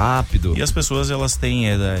vender rápido. E as pessoas, elas têm,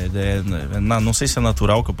 não sei se é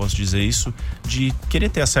natural que eu posso dizer isso, de querer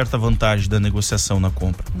ter a certa vantagem da negociação na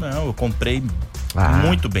compra. Não, eu comprei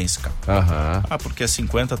muito bem esse carro. Porque é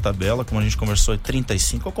 50 tabela, como a gente conversou, é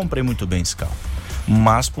 35, eu comprei muito bem esse carro.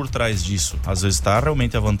 Mas por trás disso, às vezes está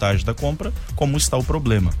realmente a vantagem da compra, como está o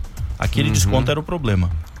problema. Aquele desconto era o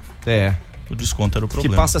problema. O desconto era o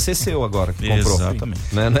problema. Que passa a ser seu agora, que comprou. Exatamente.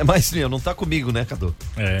 Não é mais meu, não tá comigo, né, Cadu?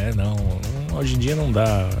 Hoje em dia não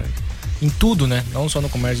dá. Em tudo, né? Não só no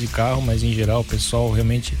comércio de carro, mas em geral o pessoal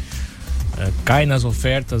realmente cai nas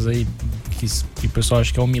ofertas aí, que o pessoal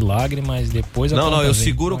acha que é um milagre, mas depois... Não, eu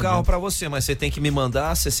seguro o carro pra você, mas você tem que me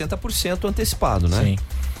mandar 60% antecipado, né? Sim.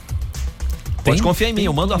 Pode confiar em mim,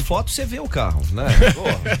 eu mando a foto e você vê o carro, né?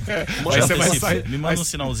 Aí você vai sair, me manda um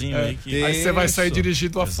sinalzinho aí que... Aí você vai sair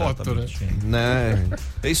dirigindo a foto, né?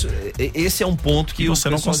 Esse é um ponto que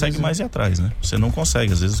você não consegue mais ir atrás, né? Você não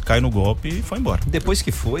consegue, às vezes cai no golpe e foi embora. Depois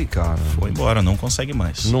que foi, cara... Foi embora, não consegue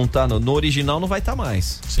mais. Não tá, no original não vai estar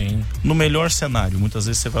mais. Sim. No melhor cenário, muitas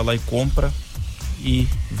vezes você vai lá e compra e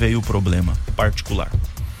veio o problema particular.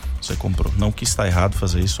 Você comprou. Não que está errado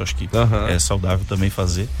fazer isso, acho que é saudável também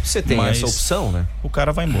fazer. Você tem essa opção, né? O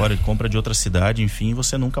cara vai embora, ele compra de outra cidade, enfim,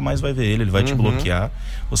 você nunca mais vai ver ele vai te bloquear.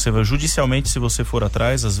 Você vai judicialmente, se você for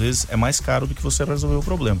atrás, às vezes é mais caro do que você resolver o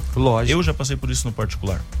problema. Lógico. Eu já passei por isso no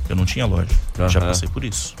particular. Eu não tinha loja. Já passei por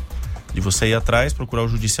isso. De você ir atrás, procurar o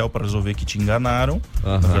judicial para resolver que te enganaram.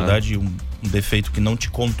 Na verdade, um defeito que não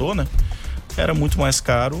te contou, né? Era muito mais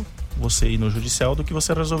caro você ir no judicial do que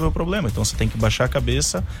você resolver o problema. Então você tem que baixar a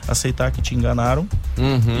cabeça, aceitar que te enganaram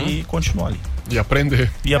e continuar ali. E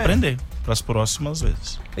aprender. E aprender para as próximas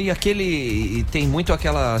vezes. E tem muito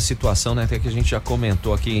aquela situação, né, até que a gente já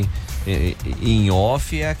comentou aqui em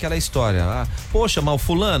off, é aquela história. Poxa, mas o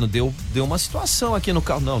fulano deu uma situação aqui no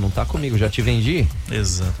carro. Não tá comigo, já te vendi.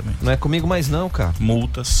 Exatamente. Não é comigo mais não, cara.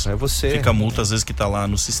 Multas. É você. Fica multa às vezes que tá lá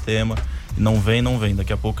no sistema, não vem.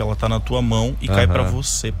 Daqui a pouco ela tá na tua mão e cai para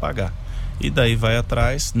você pagar. E daí vai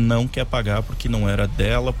atrás, não quer pagar porque não era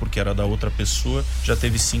dela, porque era da outra pessoa, já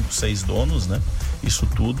teve 5, 6 donos, né? Isso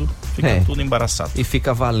tudo, fica tudo embaraçado. E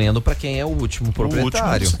fica valendo pra quem é o último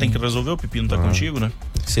proprietário. Você tem que resolver, o pepino tá contigo, né?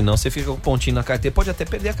 Senão você fica com um pontinho na carteira, pode até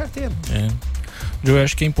perder a carteira. Eu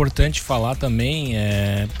acho que é importante falar também,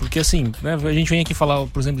 porque assim, né, a gente vem aqui falar,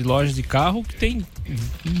 por exemplo, de lojas de carro que tem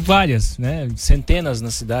várias, né, centenas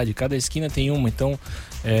na cidade, cada esquina tem uma, então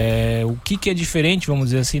o que é diferente, vamos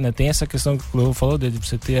dizer assim, né, tem essa questão que o Cleovam falou, de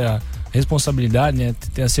você ter a responsabilidade, né,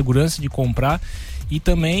 ter a segurança de comprar e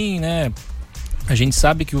também, né, a gente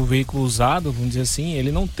sabe que o veículo usado, vamos dizer assim,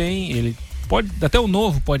 ele não tem, ele pode, até o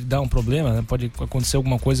novo pode dar um problema, né, pode acontecer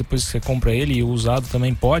alguma coisa depois que você compra ele e o usado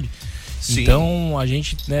também pode. Sim. Então a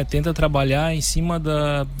gente, né, tenta trabalhar em cima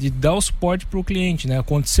de dar o suporte para o cliente, né?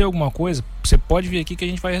 Acontecer alguma coisa, você pode vir aqui que a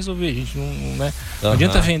gente vai resolver. A gente não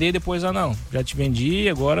adianta vender e depois, não, já te vendi,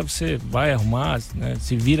 agora você vai arrumar, né?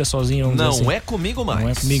 Se vira sozinho. Não assim. É comigo mais. Não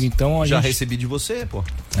é comigo, então já recebi de você, pô.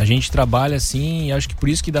 A gente trabalha assim, e acho que por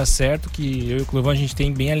isso que dá certo, que eu e o Cleovam a gente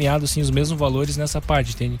tem bem alinhado assim os mesmos valores nessa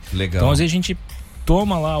parte, entende? Legal. Então às vezes a gente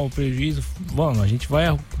toma lá o prejuízo, vamos, a gente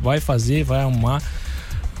vai fazer, vai arrumar,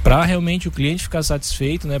 para realmente o cliente ficar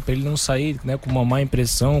satisfeito, né, para ele não sair, né, com uma má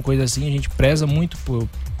impressão, coisa assim. A gente preza muito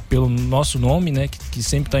pelo nosso nome, né, que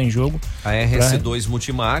sempre está em jogo. A RS2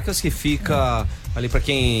 Multimarcas, que fica ali para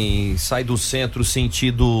quem sai do centro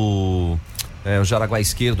sentido o Jaraguá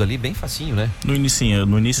esquerdo ali, bem facinho, né? No início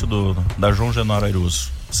da João Januário Airoso,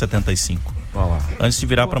 75. Antes de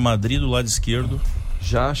virar para Madrid, do lado esquerdo.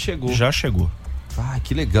 Já chegou. Ah,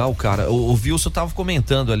 que legal, cara. O Wilson tava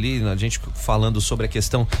comentando ali, a gente falando sobre a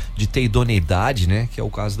questão de ter idoneidade, né? Que é o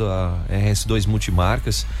caso da RS2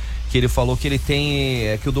 Multimarcas, que ele falou que ele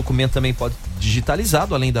tem, que o documento também pode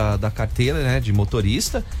digitalizado, além da carteira, né? De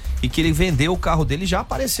motorista, e que ele vendeu o carro dele, já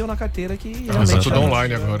apareceu na carteira que... Mas é tudo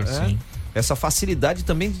online agora, sim. Essa facilidade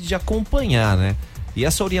também de acompanhar, né? E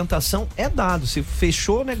essa orientação é dado. Se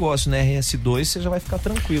fechou o negócio na RS2, você já vai ficar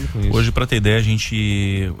tranquilo com isso. Hoje, para ter ideia, a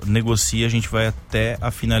gente negocia, a gente vai até a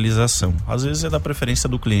finalização. Às vezes é da preferência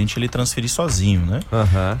do cliente ele transferir sozinho, né?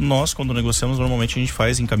 Nós, quando negociamos, normalmente a gente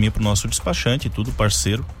encaminha para o nosso despachante, tudo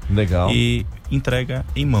parceiro. Legal. E entrega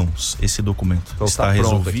em mãos esse documento. Então, está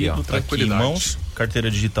resolvido, está aqui em mãos. Carteira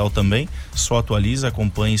digital também, só atualiza,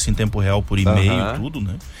 acompanha isso em tempo real por e-mail, tudo,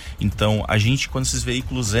 né? Então, a gente, quando esses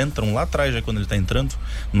veículos entram lá atrás, já quando ele está entrando,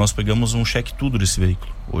 nós pegamos um cheque tudo desse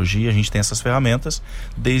veículo. Hoje a gente tem essas ferramentas,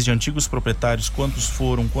 desde antigos proprietários, quantos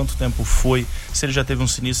foram, quanto tempo foi, se ele já teve um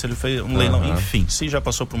sinistro, se ele fez um leilão, enfim, se já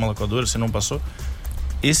passou por uma locadora, se não passou,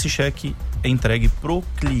 esse cheque é entregue pro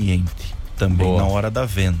cliente também na hora da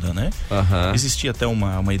venda, né? Existia até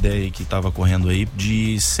uma ideia que estava correndo aí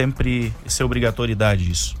de sempre ser obrigatoriedade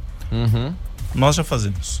isso. Nós já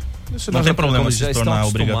fazemos. Não tem problema de se tornar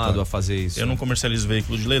obrigatório a fazer isso. Eu não comercializo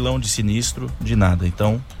veículo de leilão, de sinistro, de nada.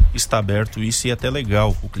 Então, está aberto isso, e é até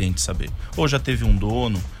legal o cliente saber. Ou já teve um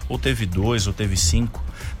dono, ou teve 2, ou teve 5.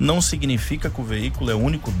 Não significa que o veículo é o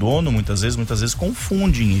único dono, muitas vezes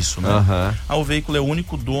confundem isso, né? O veículo é o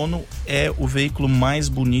único dono, é o veículo mais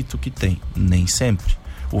bonito que tem. Nem sempre.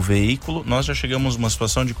 O veículo, nós já chegamos numa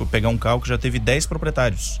situação de pegar um carro que já teve 10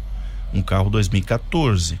 proprietários. Um carro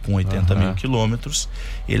 2014, com 80 mil quilômetros,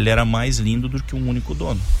 ele era mais lindo do que um único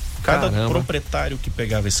dono. Cada proprietário que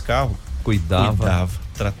pegava esse carro, cuidava,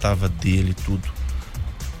 tratava dele, tudo.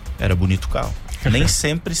 Era bonito o carro. Nem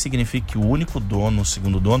sempre significa que o único dono, o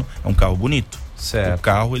segundo dono, é um carro bonito. Certo. O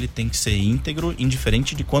carro, ele tem que ser íntegro,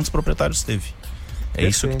 indiferente de quantos proproprietários teve. É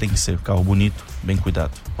isso que tem que ser, carro bonito, bem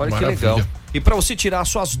cuidado. Olha que legal. E para você tirar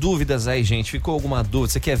suas dúvidas aí, gente, ficou alguma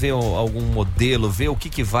dúvida? Você quer ver algum modelo, ver o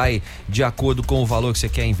que vai de acordo com o valor que você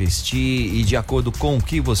quer investir e de acordo com o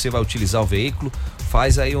que você vai utilizar o veículo?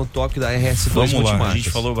 Faz aí um toque da RS2 Multimarcas. Vamos lá, a gente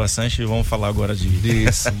falou bastante e vamos falar agora de...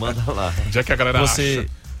 Isso, manda lá. Onde é que a galera acha?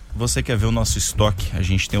 Você quer ver o nosso estoque? A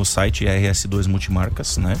gente tem o site RS2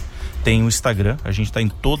 Multimarcas, né? Tem o Instagram, a gente está em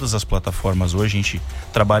todas as plataformas hoje, a gente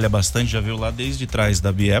trabalha bastante, já viu lá desde trás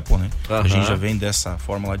da Biepo, né? A gente já vem dessa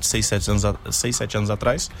forma lá de 6, 7 anos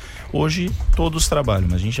atrás. Hoje todos trabalham,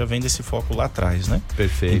 mas a gente já vem desse foco lá atrás, né?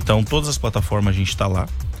 Perfeito. Então todas as plataformas a gente está lá.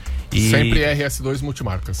 E sempre RS2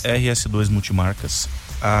 Multimarcas. RS2 Multimarcas.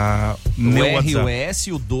 O R e o S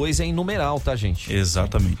e o 2 é em numeral, tá, gente?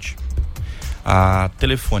 Exatamente.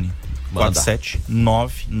 Telefone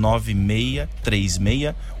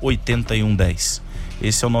 47996368110.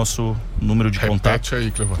 Esse é o nosso número de contato. Repete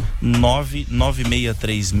aí, Cleovam.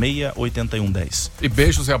 996368110. E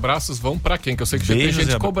beijos e abraços vão pra quem? Que eu sei que já tem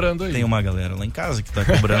gente cobrando aí. Tem uma galera lá em casa que tá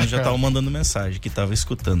cobrando, já tava mandando mensagem, que tava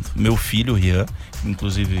escutando. Meu filho, Rian,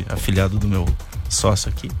 inclusive afilhado do meu sócio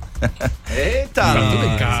aqui. Eita! Tá tudo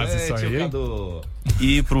em casa, isso aí. Cadu.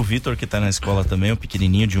 E pro Vitor, que tá na escola também, o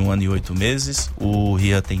pequenininho de 1 ano e 8 meses. O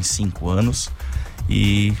Rian tem 5 anos.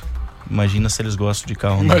 E Imagina se eles gostam de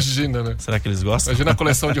carro. Imagina, né? Será que eles gostam? Imagina a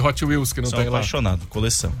coleção de Hot Wheels que não tem lá. Sou apaixonado,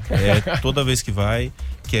 coleção. Toda vez que vai,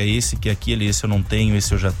 que é esse, que é aquele, esse eu não tenho,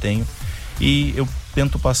 esse eu já tenho. E eu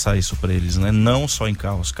tento passar isso para eles, né? Não só em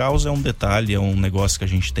carros. Carros é um detalhe, é um negócio que a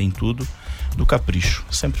gente tem tudo do capricho.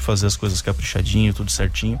 Sempre fazer as coisas caprichadinho, tudo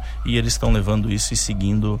certinho. E eles estão levando isso e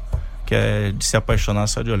seguindo, que é de se apaixonar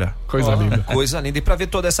só de olhar. Coisa linda. Coisa linda. E para ver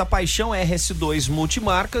toda essa paixão, RS2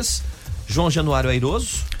 Multimarcas, João Januário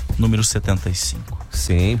Airoso, número 75.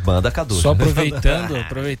 Sim, banda Cadu. Só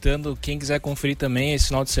aproveitando, quem quiser conferir também esse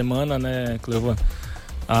final de semana, né, Cleovam?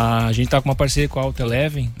 A gente tá com uma parceria com a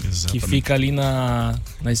Auto-Eleven, que fica ali na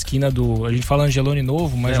esquina do... A gente fala Angelone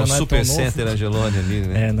Novo, mas já não é tão novo. Super Center Angelone ali,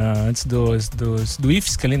 né? Antes do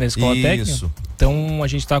IFSC ali na Escola Técnica. Então a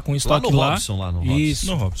gente tá com estoque lá.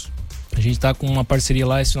 No Robson. A gente tá com uma parceria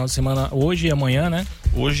lá esse final de semana, hoje e amanhã, né?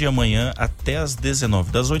 Hoje e amanhã até as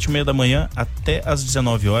 19. Das 8h30 da manhã até as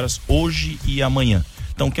 19 horas, hoje e amanhã.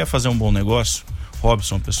 Então quer fazer um bom negócio?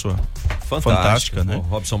 Robson, pessoa fantástica, né?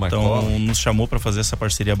 Robson então nos chamou para fazer essa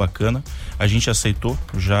parceria bacana. A gente aceitou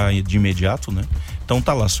já de imediato, né? Então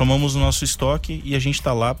tá lá, somamos o nosso estoque e a gente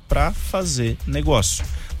tá lá para fazer negócio.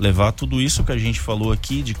 Levar tudo isso que a gente falou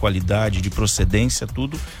aqui de qualidade, de procedência,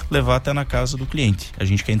 tudo, levar até na casa do cliente. A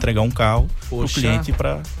gente quer entregar um carro pro cliente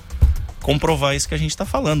para comprovar isso que a gente tá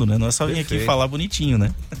falando, né? Não é só vir aqui falar bonitinho,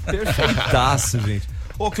 né? Perfeitaço, gente.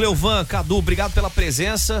 Ô Cleovam, Cadu, obrigado pela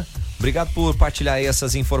presença. Obrigado por partilhar aí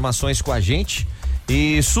essas informações com a gente.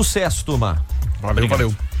 E sucesso, turma.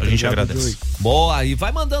 Valeu. A gente agradece. Boa, e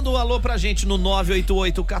vai mandando um alô pra gente no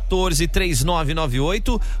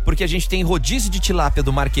 988-14-3998, porque a gente tem rodízio de tilápia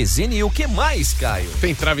do Marquezine e o que mais, Caio?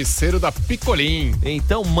 Tem travesseiro da Picolim.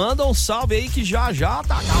 Então manda um salve aí que já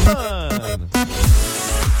tá acabando.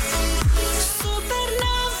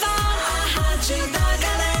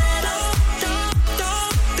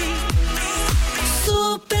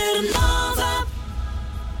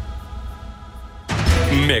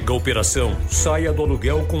 Mega operação. Saia do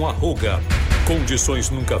aluguel com a Roga. Condições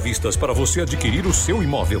nunca vistas para você adquirir o seu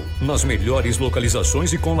imóvel. Nas melhores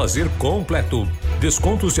localizações e com lazer completo.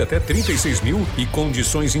 Descontos de até 36 mil e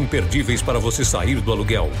condições imperdíveis para você sair do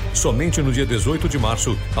aluguel. Somente no dia 18 de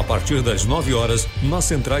março, a partir das 9 horas, nas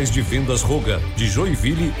centrais de vendas Roga, de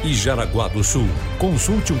Joinville e Jaraguá do Sul.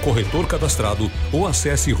 Consulte um corretor cadastrado ou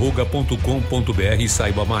acesse roga.com.br e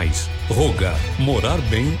saiba mais. Roga. Morar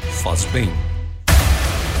bem faz bem.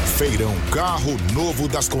 Feirão Carro Novo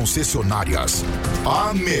das Concessionárias.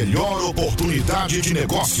 A melhor oportunidade de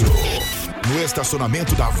negócio. No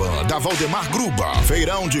estacionamento da Van, da Valdemar Gruba.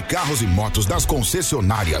 Feirão de carros e motos das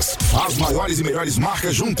concessionárias. As maiores e melhores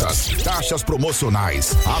marcas juntas. Taxas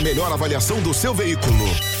promocionais. A melhor avaliação do seu veículo.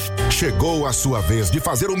 Chegou a sua vez de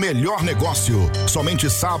fazer o melhor negócio. Somente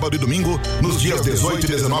sábado e domingo, nos dias 18 e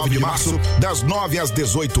 19 de março, das 9 às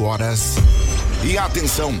 18 horas. E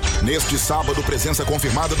atenção, neste sábado, presença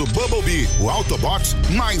confirmada do Bumblebee, o Autobot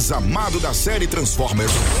mais amado da série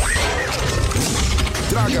Transformers.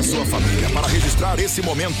 Traga sua família para registrar esse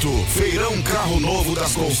momento. Feirão Carro Novo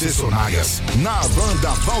das Concessionárias, na Van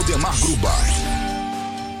da Valdemar Gruba.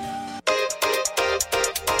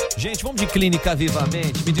 Gente, vamos de clínica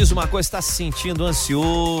vivamente. Me diz uma coisa, está se sentindo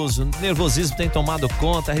ansioso, nervosismo tem tomado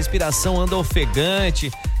conta, a respiração anda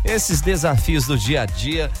ofegante. Esses desafios do dia a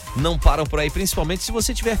dia não param por aí, principalmente se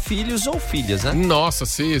você tiver filhos ou filhas, né? Nossa,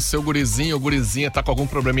 se seu gurizinho ou gurizinha tá com algum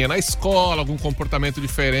probleminha na escola, algum comportamento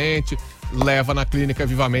diferente, leva na Clínica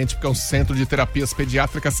Vivamente, porque é um centro de terapias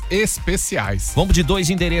pediátricas especiais. Vamos de 2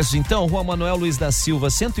 endereços então, Rua Manuel Luiz da Silva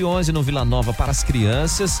 111 no Vila Nova para as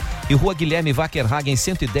crianças e Rua Guilherme Wackerhagen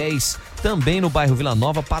 110 também no bairro Vila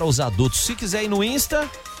Nova para os adultos. Se quiser ir no Insta,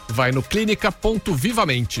 vai no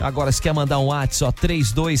clínica.vivamente. Agora se quer mandar um WhatsApp,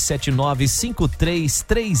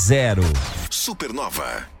 3279-5330.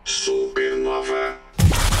 Supernova.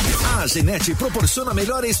 A Genete proporciona a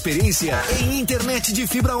melhor experiência em internet de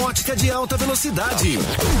fibra ótica de alta velocidade.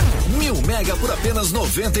 1000 mega por apenas R$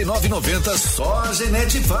 99,90, só a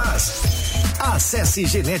Genete faz. Acesse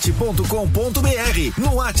genete.com.br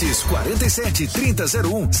no WhatsApp 47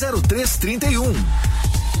 3001 0331.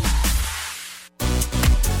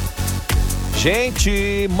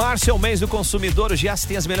 Gente, março é o mês do consumidor, o Giasse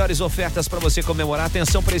tem as melhores ofertas para você comemorar.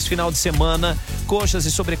 Atenção para esse final de semana, coxas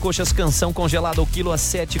e sobrecoxas Canção congelada ao quilo a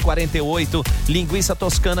 7,48, linguiça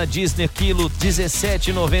toscana Disney quilo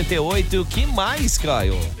 17,98. Que mais,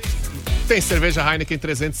 Caio? Tem cerveja Heineken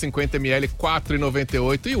 350ml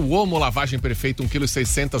 4,98 e o Omo lavagem perfeita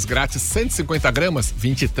 1,6 kg grátis 150 gramas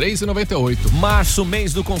 23,98. Março,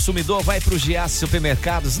 mês do consumidor, vai pro Giasse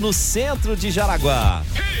Supermercados no centro de Jaraguá.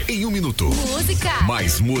 Em 1 minuto. Música.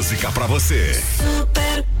 Mais música pra você.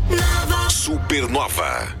 Super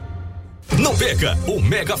Supernova. Não perca o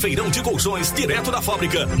mega feirão de colchões direto da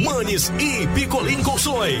fábrica Manes e Picolin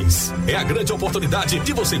Colchões. É a grande oportunidade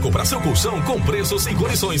de você comprar seu colchão com preços e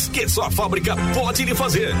condições que só a fábrica pode lhe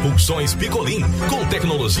fazer. Colchões Picolin com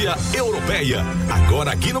tecnologia europeia.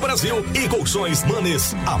 Agora aqui no Brasil. E colchões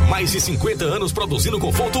Manes, há mais de 50 anos produzindo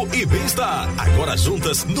conforto e bem-estar. Agora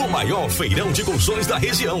juntas no maior feirão de colchões da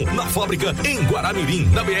região. Na fábrica em Guaramirim,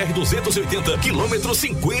 na BR-280, quilômetro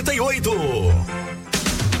 58.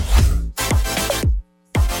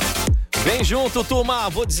 Vem junto, turma,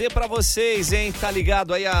 vou dizer pra vocês, hein, tá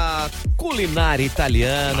ligado aí a culinária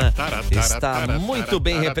italiana, está muito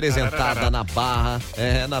bem representada na Barra,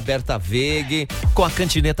 na Berta Veg, com a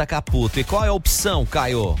cantineta Caputo. E qual é a opção,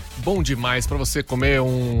 Caio? Bom demais pra você comer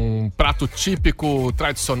um prato típico,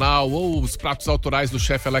 tradicional, ou os pratos autorais do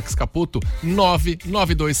chefe Alex Caputo.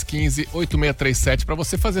 99215-8637 pra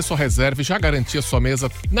você fazer sua reserva e já garantir a sua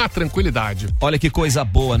mesa na tranquilidade. Olha que coisa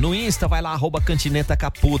boa, no Insta vai lá, @cantineta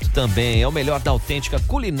Caputo também. É o melhor da autêntica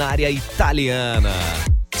culinária italiana.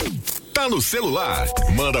 Tá no celular?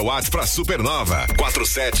 Manda o WhatsApp pra Supernova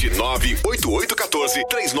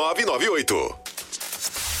 479-8814-3998.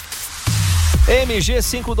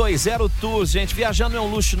 MG520 Tours, gente, viajar não é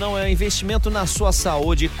um luxo, não, é um investimento na sua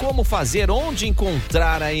saúde. Como fazer, onde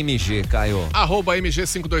encontrar a MG, Caio?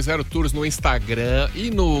 @MG520 Tours no Instagram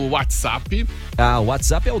e no WhatsApp. O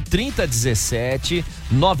WhatsApp é o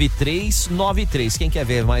 3017-9393. Quem quer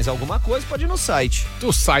ver mais alguma coisa, pode ir no site.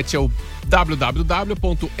 O site é o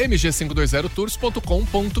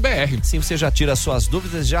www.mg520tours.com.br. Sim, você já tira suas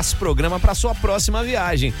dúvidas, já se programa para sua próxima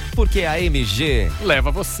viagem, porque a MG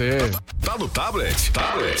leva você. Tá no tablet?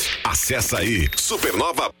 Acessa aí,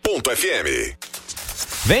 supernova.fm.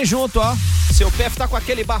 Vem junto, ó. Seu pet tá com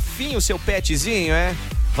aquele bafinho, seu petzinho,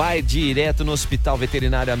 vai direto no Hospital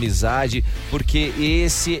Veterinário Amizade, porque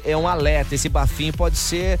esse é um alerta. Esse bafinho pode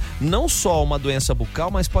ser não só uma doença bucal,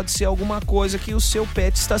 mas pode ser alguma coisa que o seu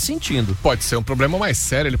pet está sentindo. Pode ser um problema mais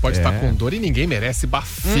sério, ele pode estar com dor, e ninguém merece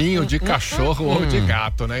bafinho de cachorro ou de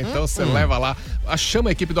gato, né? Então você leva lá, chama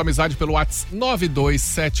a equipe do Amizade pelo WhatsApp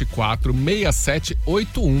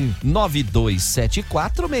 9274-6781.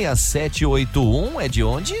 9274-6781 é de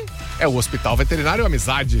onde? É o Hospital Veterinário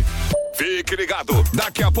Amizade. Fique ligado,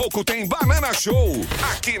 daqui a pouco tem Banana Show,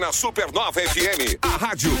 aqui na Supernova FM, a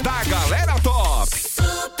rádio da galera top.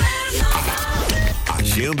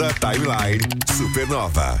 Agenda Timeline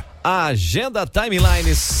Supernova. Agenda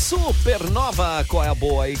Timeline Supernova, qual é a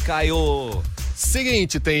boa aí, Caio?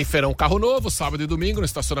 Seguinte, tem feirão carro novo, sábado e domingo, no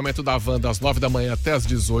estacionamento da Van, das 9 da manhã até as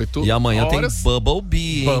 18 E amanhã horas. tem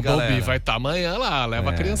Bumblebee, hein, galera? Vai estar amanhã lá, leva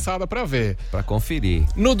a criançada pra ver. Pra conferir.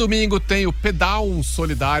 No domingo tem o pedal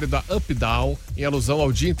solidário da Up Down, em alusão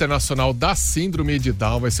ao Dia Internacional da Síndrome de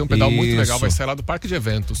Down. Vai ser um pedal muito legal, vai sair lá do Parque de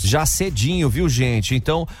Eventos. Já cedinho, viu, gente?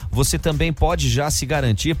 Então, você também pode já se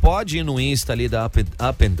garantir, pode ir no Insta ali da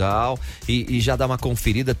Up and Down e já dar uma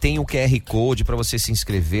conferida. Tem o QR Code pra você se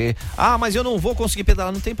inscrever. Mas eu não vou conseguir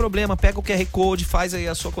pedalar, não tem problema, pega o QR Code, faz aí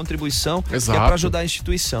a sua contribuição. Exato. Que é pra ajudar a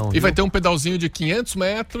instituição. E vai ter um pedalzinho de 500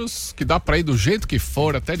 metros, que dá pra ir do jeito que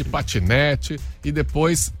for, até de patinete, e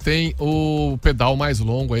depois tem o pedal mais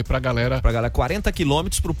longo aí pra galera. 40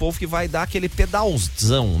 quilômetros pro povo que vai dar aquele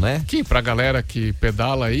pedalzão, né? Que pra galera que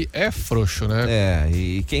pedala aí é frouxo, né?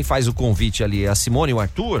 E quem faz o convite ali é a Simone e o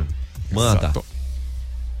Arthur? Manda. Exato.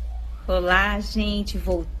 Olá, gente,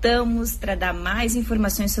 voltamos para dar mais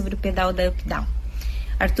informações sobre o pedal da Up Down.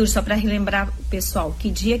 Arthur, só para relembrar o pessoal,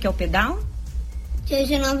 que dia que é o pedal? Dia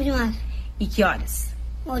 19 de março. E que horas?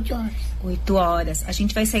 8 horas. 8 horas. A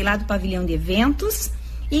gente vai sair lá do pavilhão de eventos.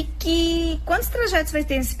 E quantos trajetos vai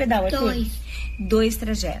ter nesse pedal, Arthur? 2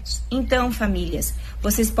 trajetos. Então, famílias,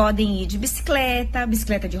 vocês podem ir de bicicleta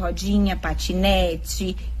de rodinha,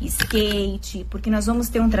 patinete, skate, porque nós vamos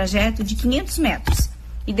ter um trajeto de 500 metros.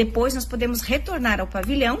 E depois nós podemos retornar ao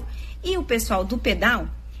pavilhão e o pessoal do pedal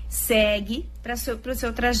segue para o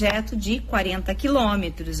seu trajeto de 40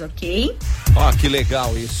 quilômetros, ok? Ó, que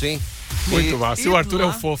legal isso, hein? Muito massa. E o Arthur é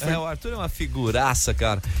um fofo, hein? O Arthur é uma figuraça,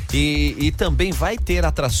 cara. E também vai ter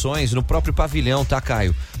atrações no próprio pavilhão, tá,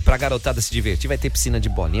 Caio? Pra garotada se divertir. Vai ter piscina de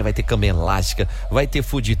bolinha, vai ter cama elástica, vai ter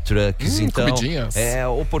food trucks. Então, comidinhas. É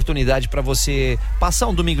oportunidade pra você passar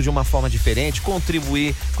um domingo de uma forma diferente,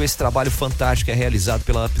 contribuir com esse trabalho fantástico que é realizado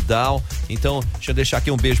pela Up Down. Então, deixa eu deixar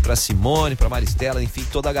aqui um beijo pra Simone, pra Maristela, enfim,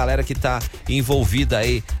 toda a galera que tá envolvida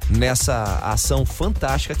aí nessa ação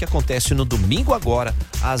fantástica que acontece no domingo agora,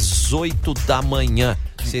 às 8 da manhã.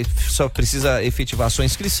 Você só precisa efetivar a sua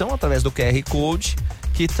inscrição através do QR Code,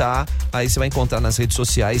 que tá, aí você vai encontrar nas redes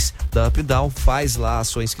sociais da Up Down, faz lá a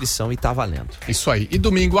sua inscrição e tá valendo. Isso aí. E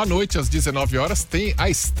domingo à noite, às 19 horas, tem a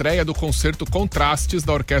estreia do concerto Contrastes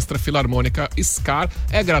da Orquestra Filarmônica Scar.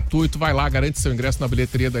 É gratuito, vai lá, garante seu ingresso na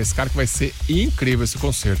bilheteria da Scar, que vai ser incrível esse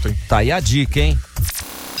concerto, hein? Tá aí a dica, hein?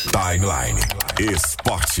 Timeline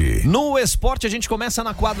Esporte. No esporte a gente começa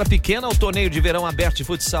na quadra pequena, o torneio de verão aberto de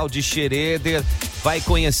futsal de Xereder vai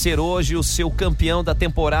conhecer hoje o seu campeão da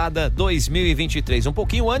temporada 2023. Um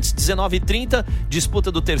pouquinho antes, 19h30,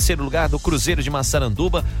 disputa do terceiro lugar do Cruzeiro de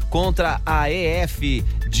Massaranduba contra a EF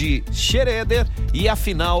de Xereder e a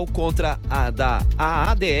final contra a da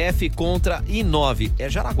ADF contra I9. É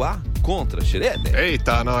Jaraguá contra Xereder.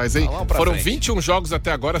 Eita, nós, hein? Foram frente. 21 jogos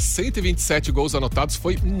até agora, 127 gols anotados,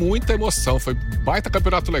 foi muita emoção, foi baita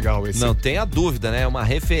campeonato legal esse. Não tenha dúvida, né? Uma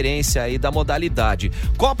referência aí da modalidade.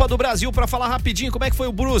 Copa do Brasil, pra falar rapidinho, como é que foi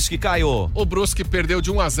o Brusque, Caio? O Brusque perdeu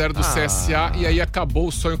de 1-0 do CSA e aí acabou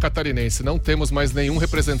o sonho catarinense. Não temos mais nenhum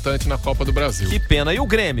representante na Copa do Brasil. Que pena. E o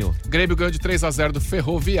Grêmio? Grêmio ganhou de 3-0 do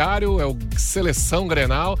Ferroviário, é o Seleção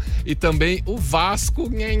Grenal, e também o Vasco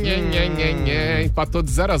empatou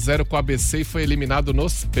de 0-0 com o ABC e foi eliminado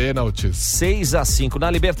nos pênaltis. 6-5. Na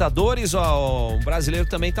Libertadores, ó, o brasileiro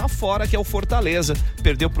também tá fora, que é o Fortaleza.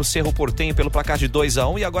 Perdeu pro Cerro Porteño pelo placar de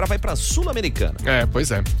 2-1 e agora vai pra Sul-Americana. É,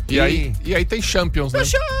 pois é. E aí tem Champions, né?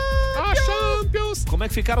 Champions! Como é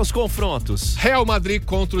que ficaram os confrontos? Real Madrid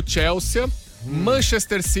contra o Chelsea,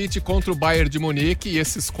 Manchester City contra o Bayern de Munique, e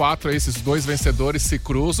esses dois vencedores se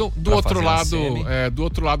cruzam. Do outro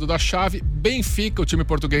lado da chave, Benfica, o time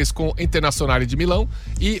português, com Internazionale de Milão,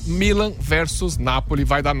 e Milan versus Napoli.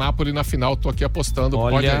 Vai dar Napoli na final, tô aqui apostando.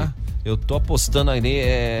 Olha, eu tô apostando aí,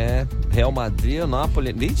 Real Madrid,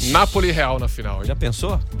 Napoli. Napoli e Real na final, hein? Já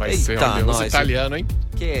pensou? Vai ser, olha, os italianos, hein?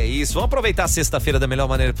 Que é isso, vamos aproveitar a sexta-feira da melhor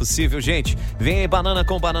maneira possível, gente. Vem aí, Banana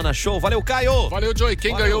com Banana Show. Valeu, Caio! Valeu, Joey.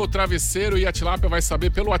 Quem ganhou o travesseiro e a tilápia vai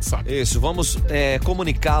saber pelo WhatsApp. Isso, vamos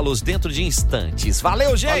comunicá-los dentro de instantes.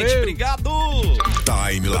 Valeu, gente! Valeu. Obrigado!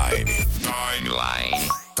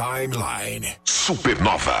 Timeline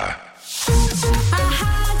Supernova.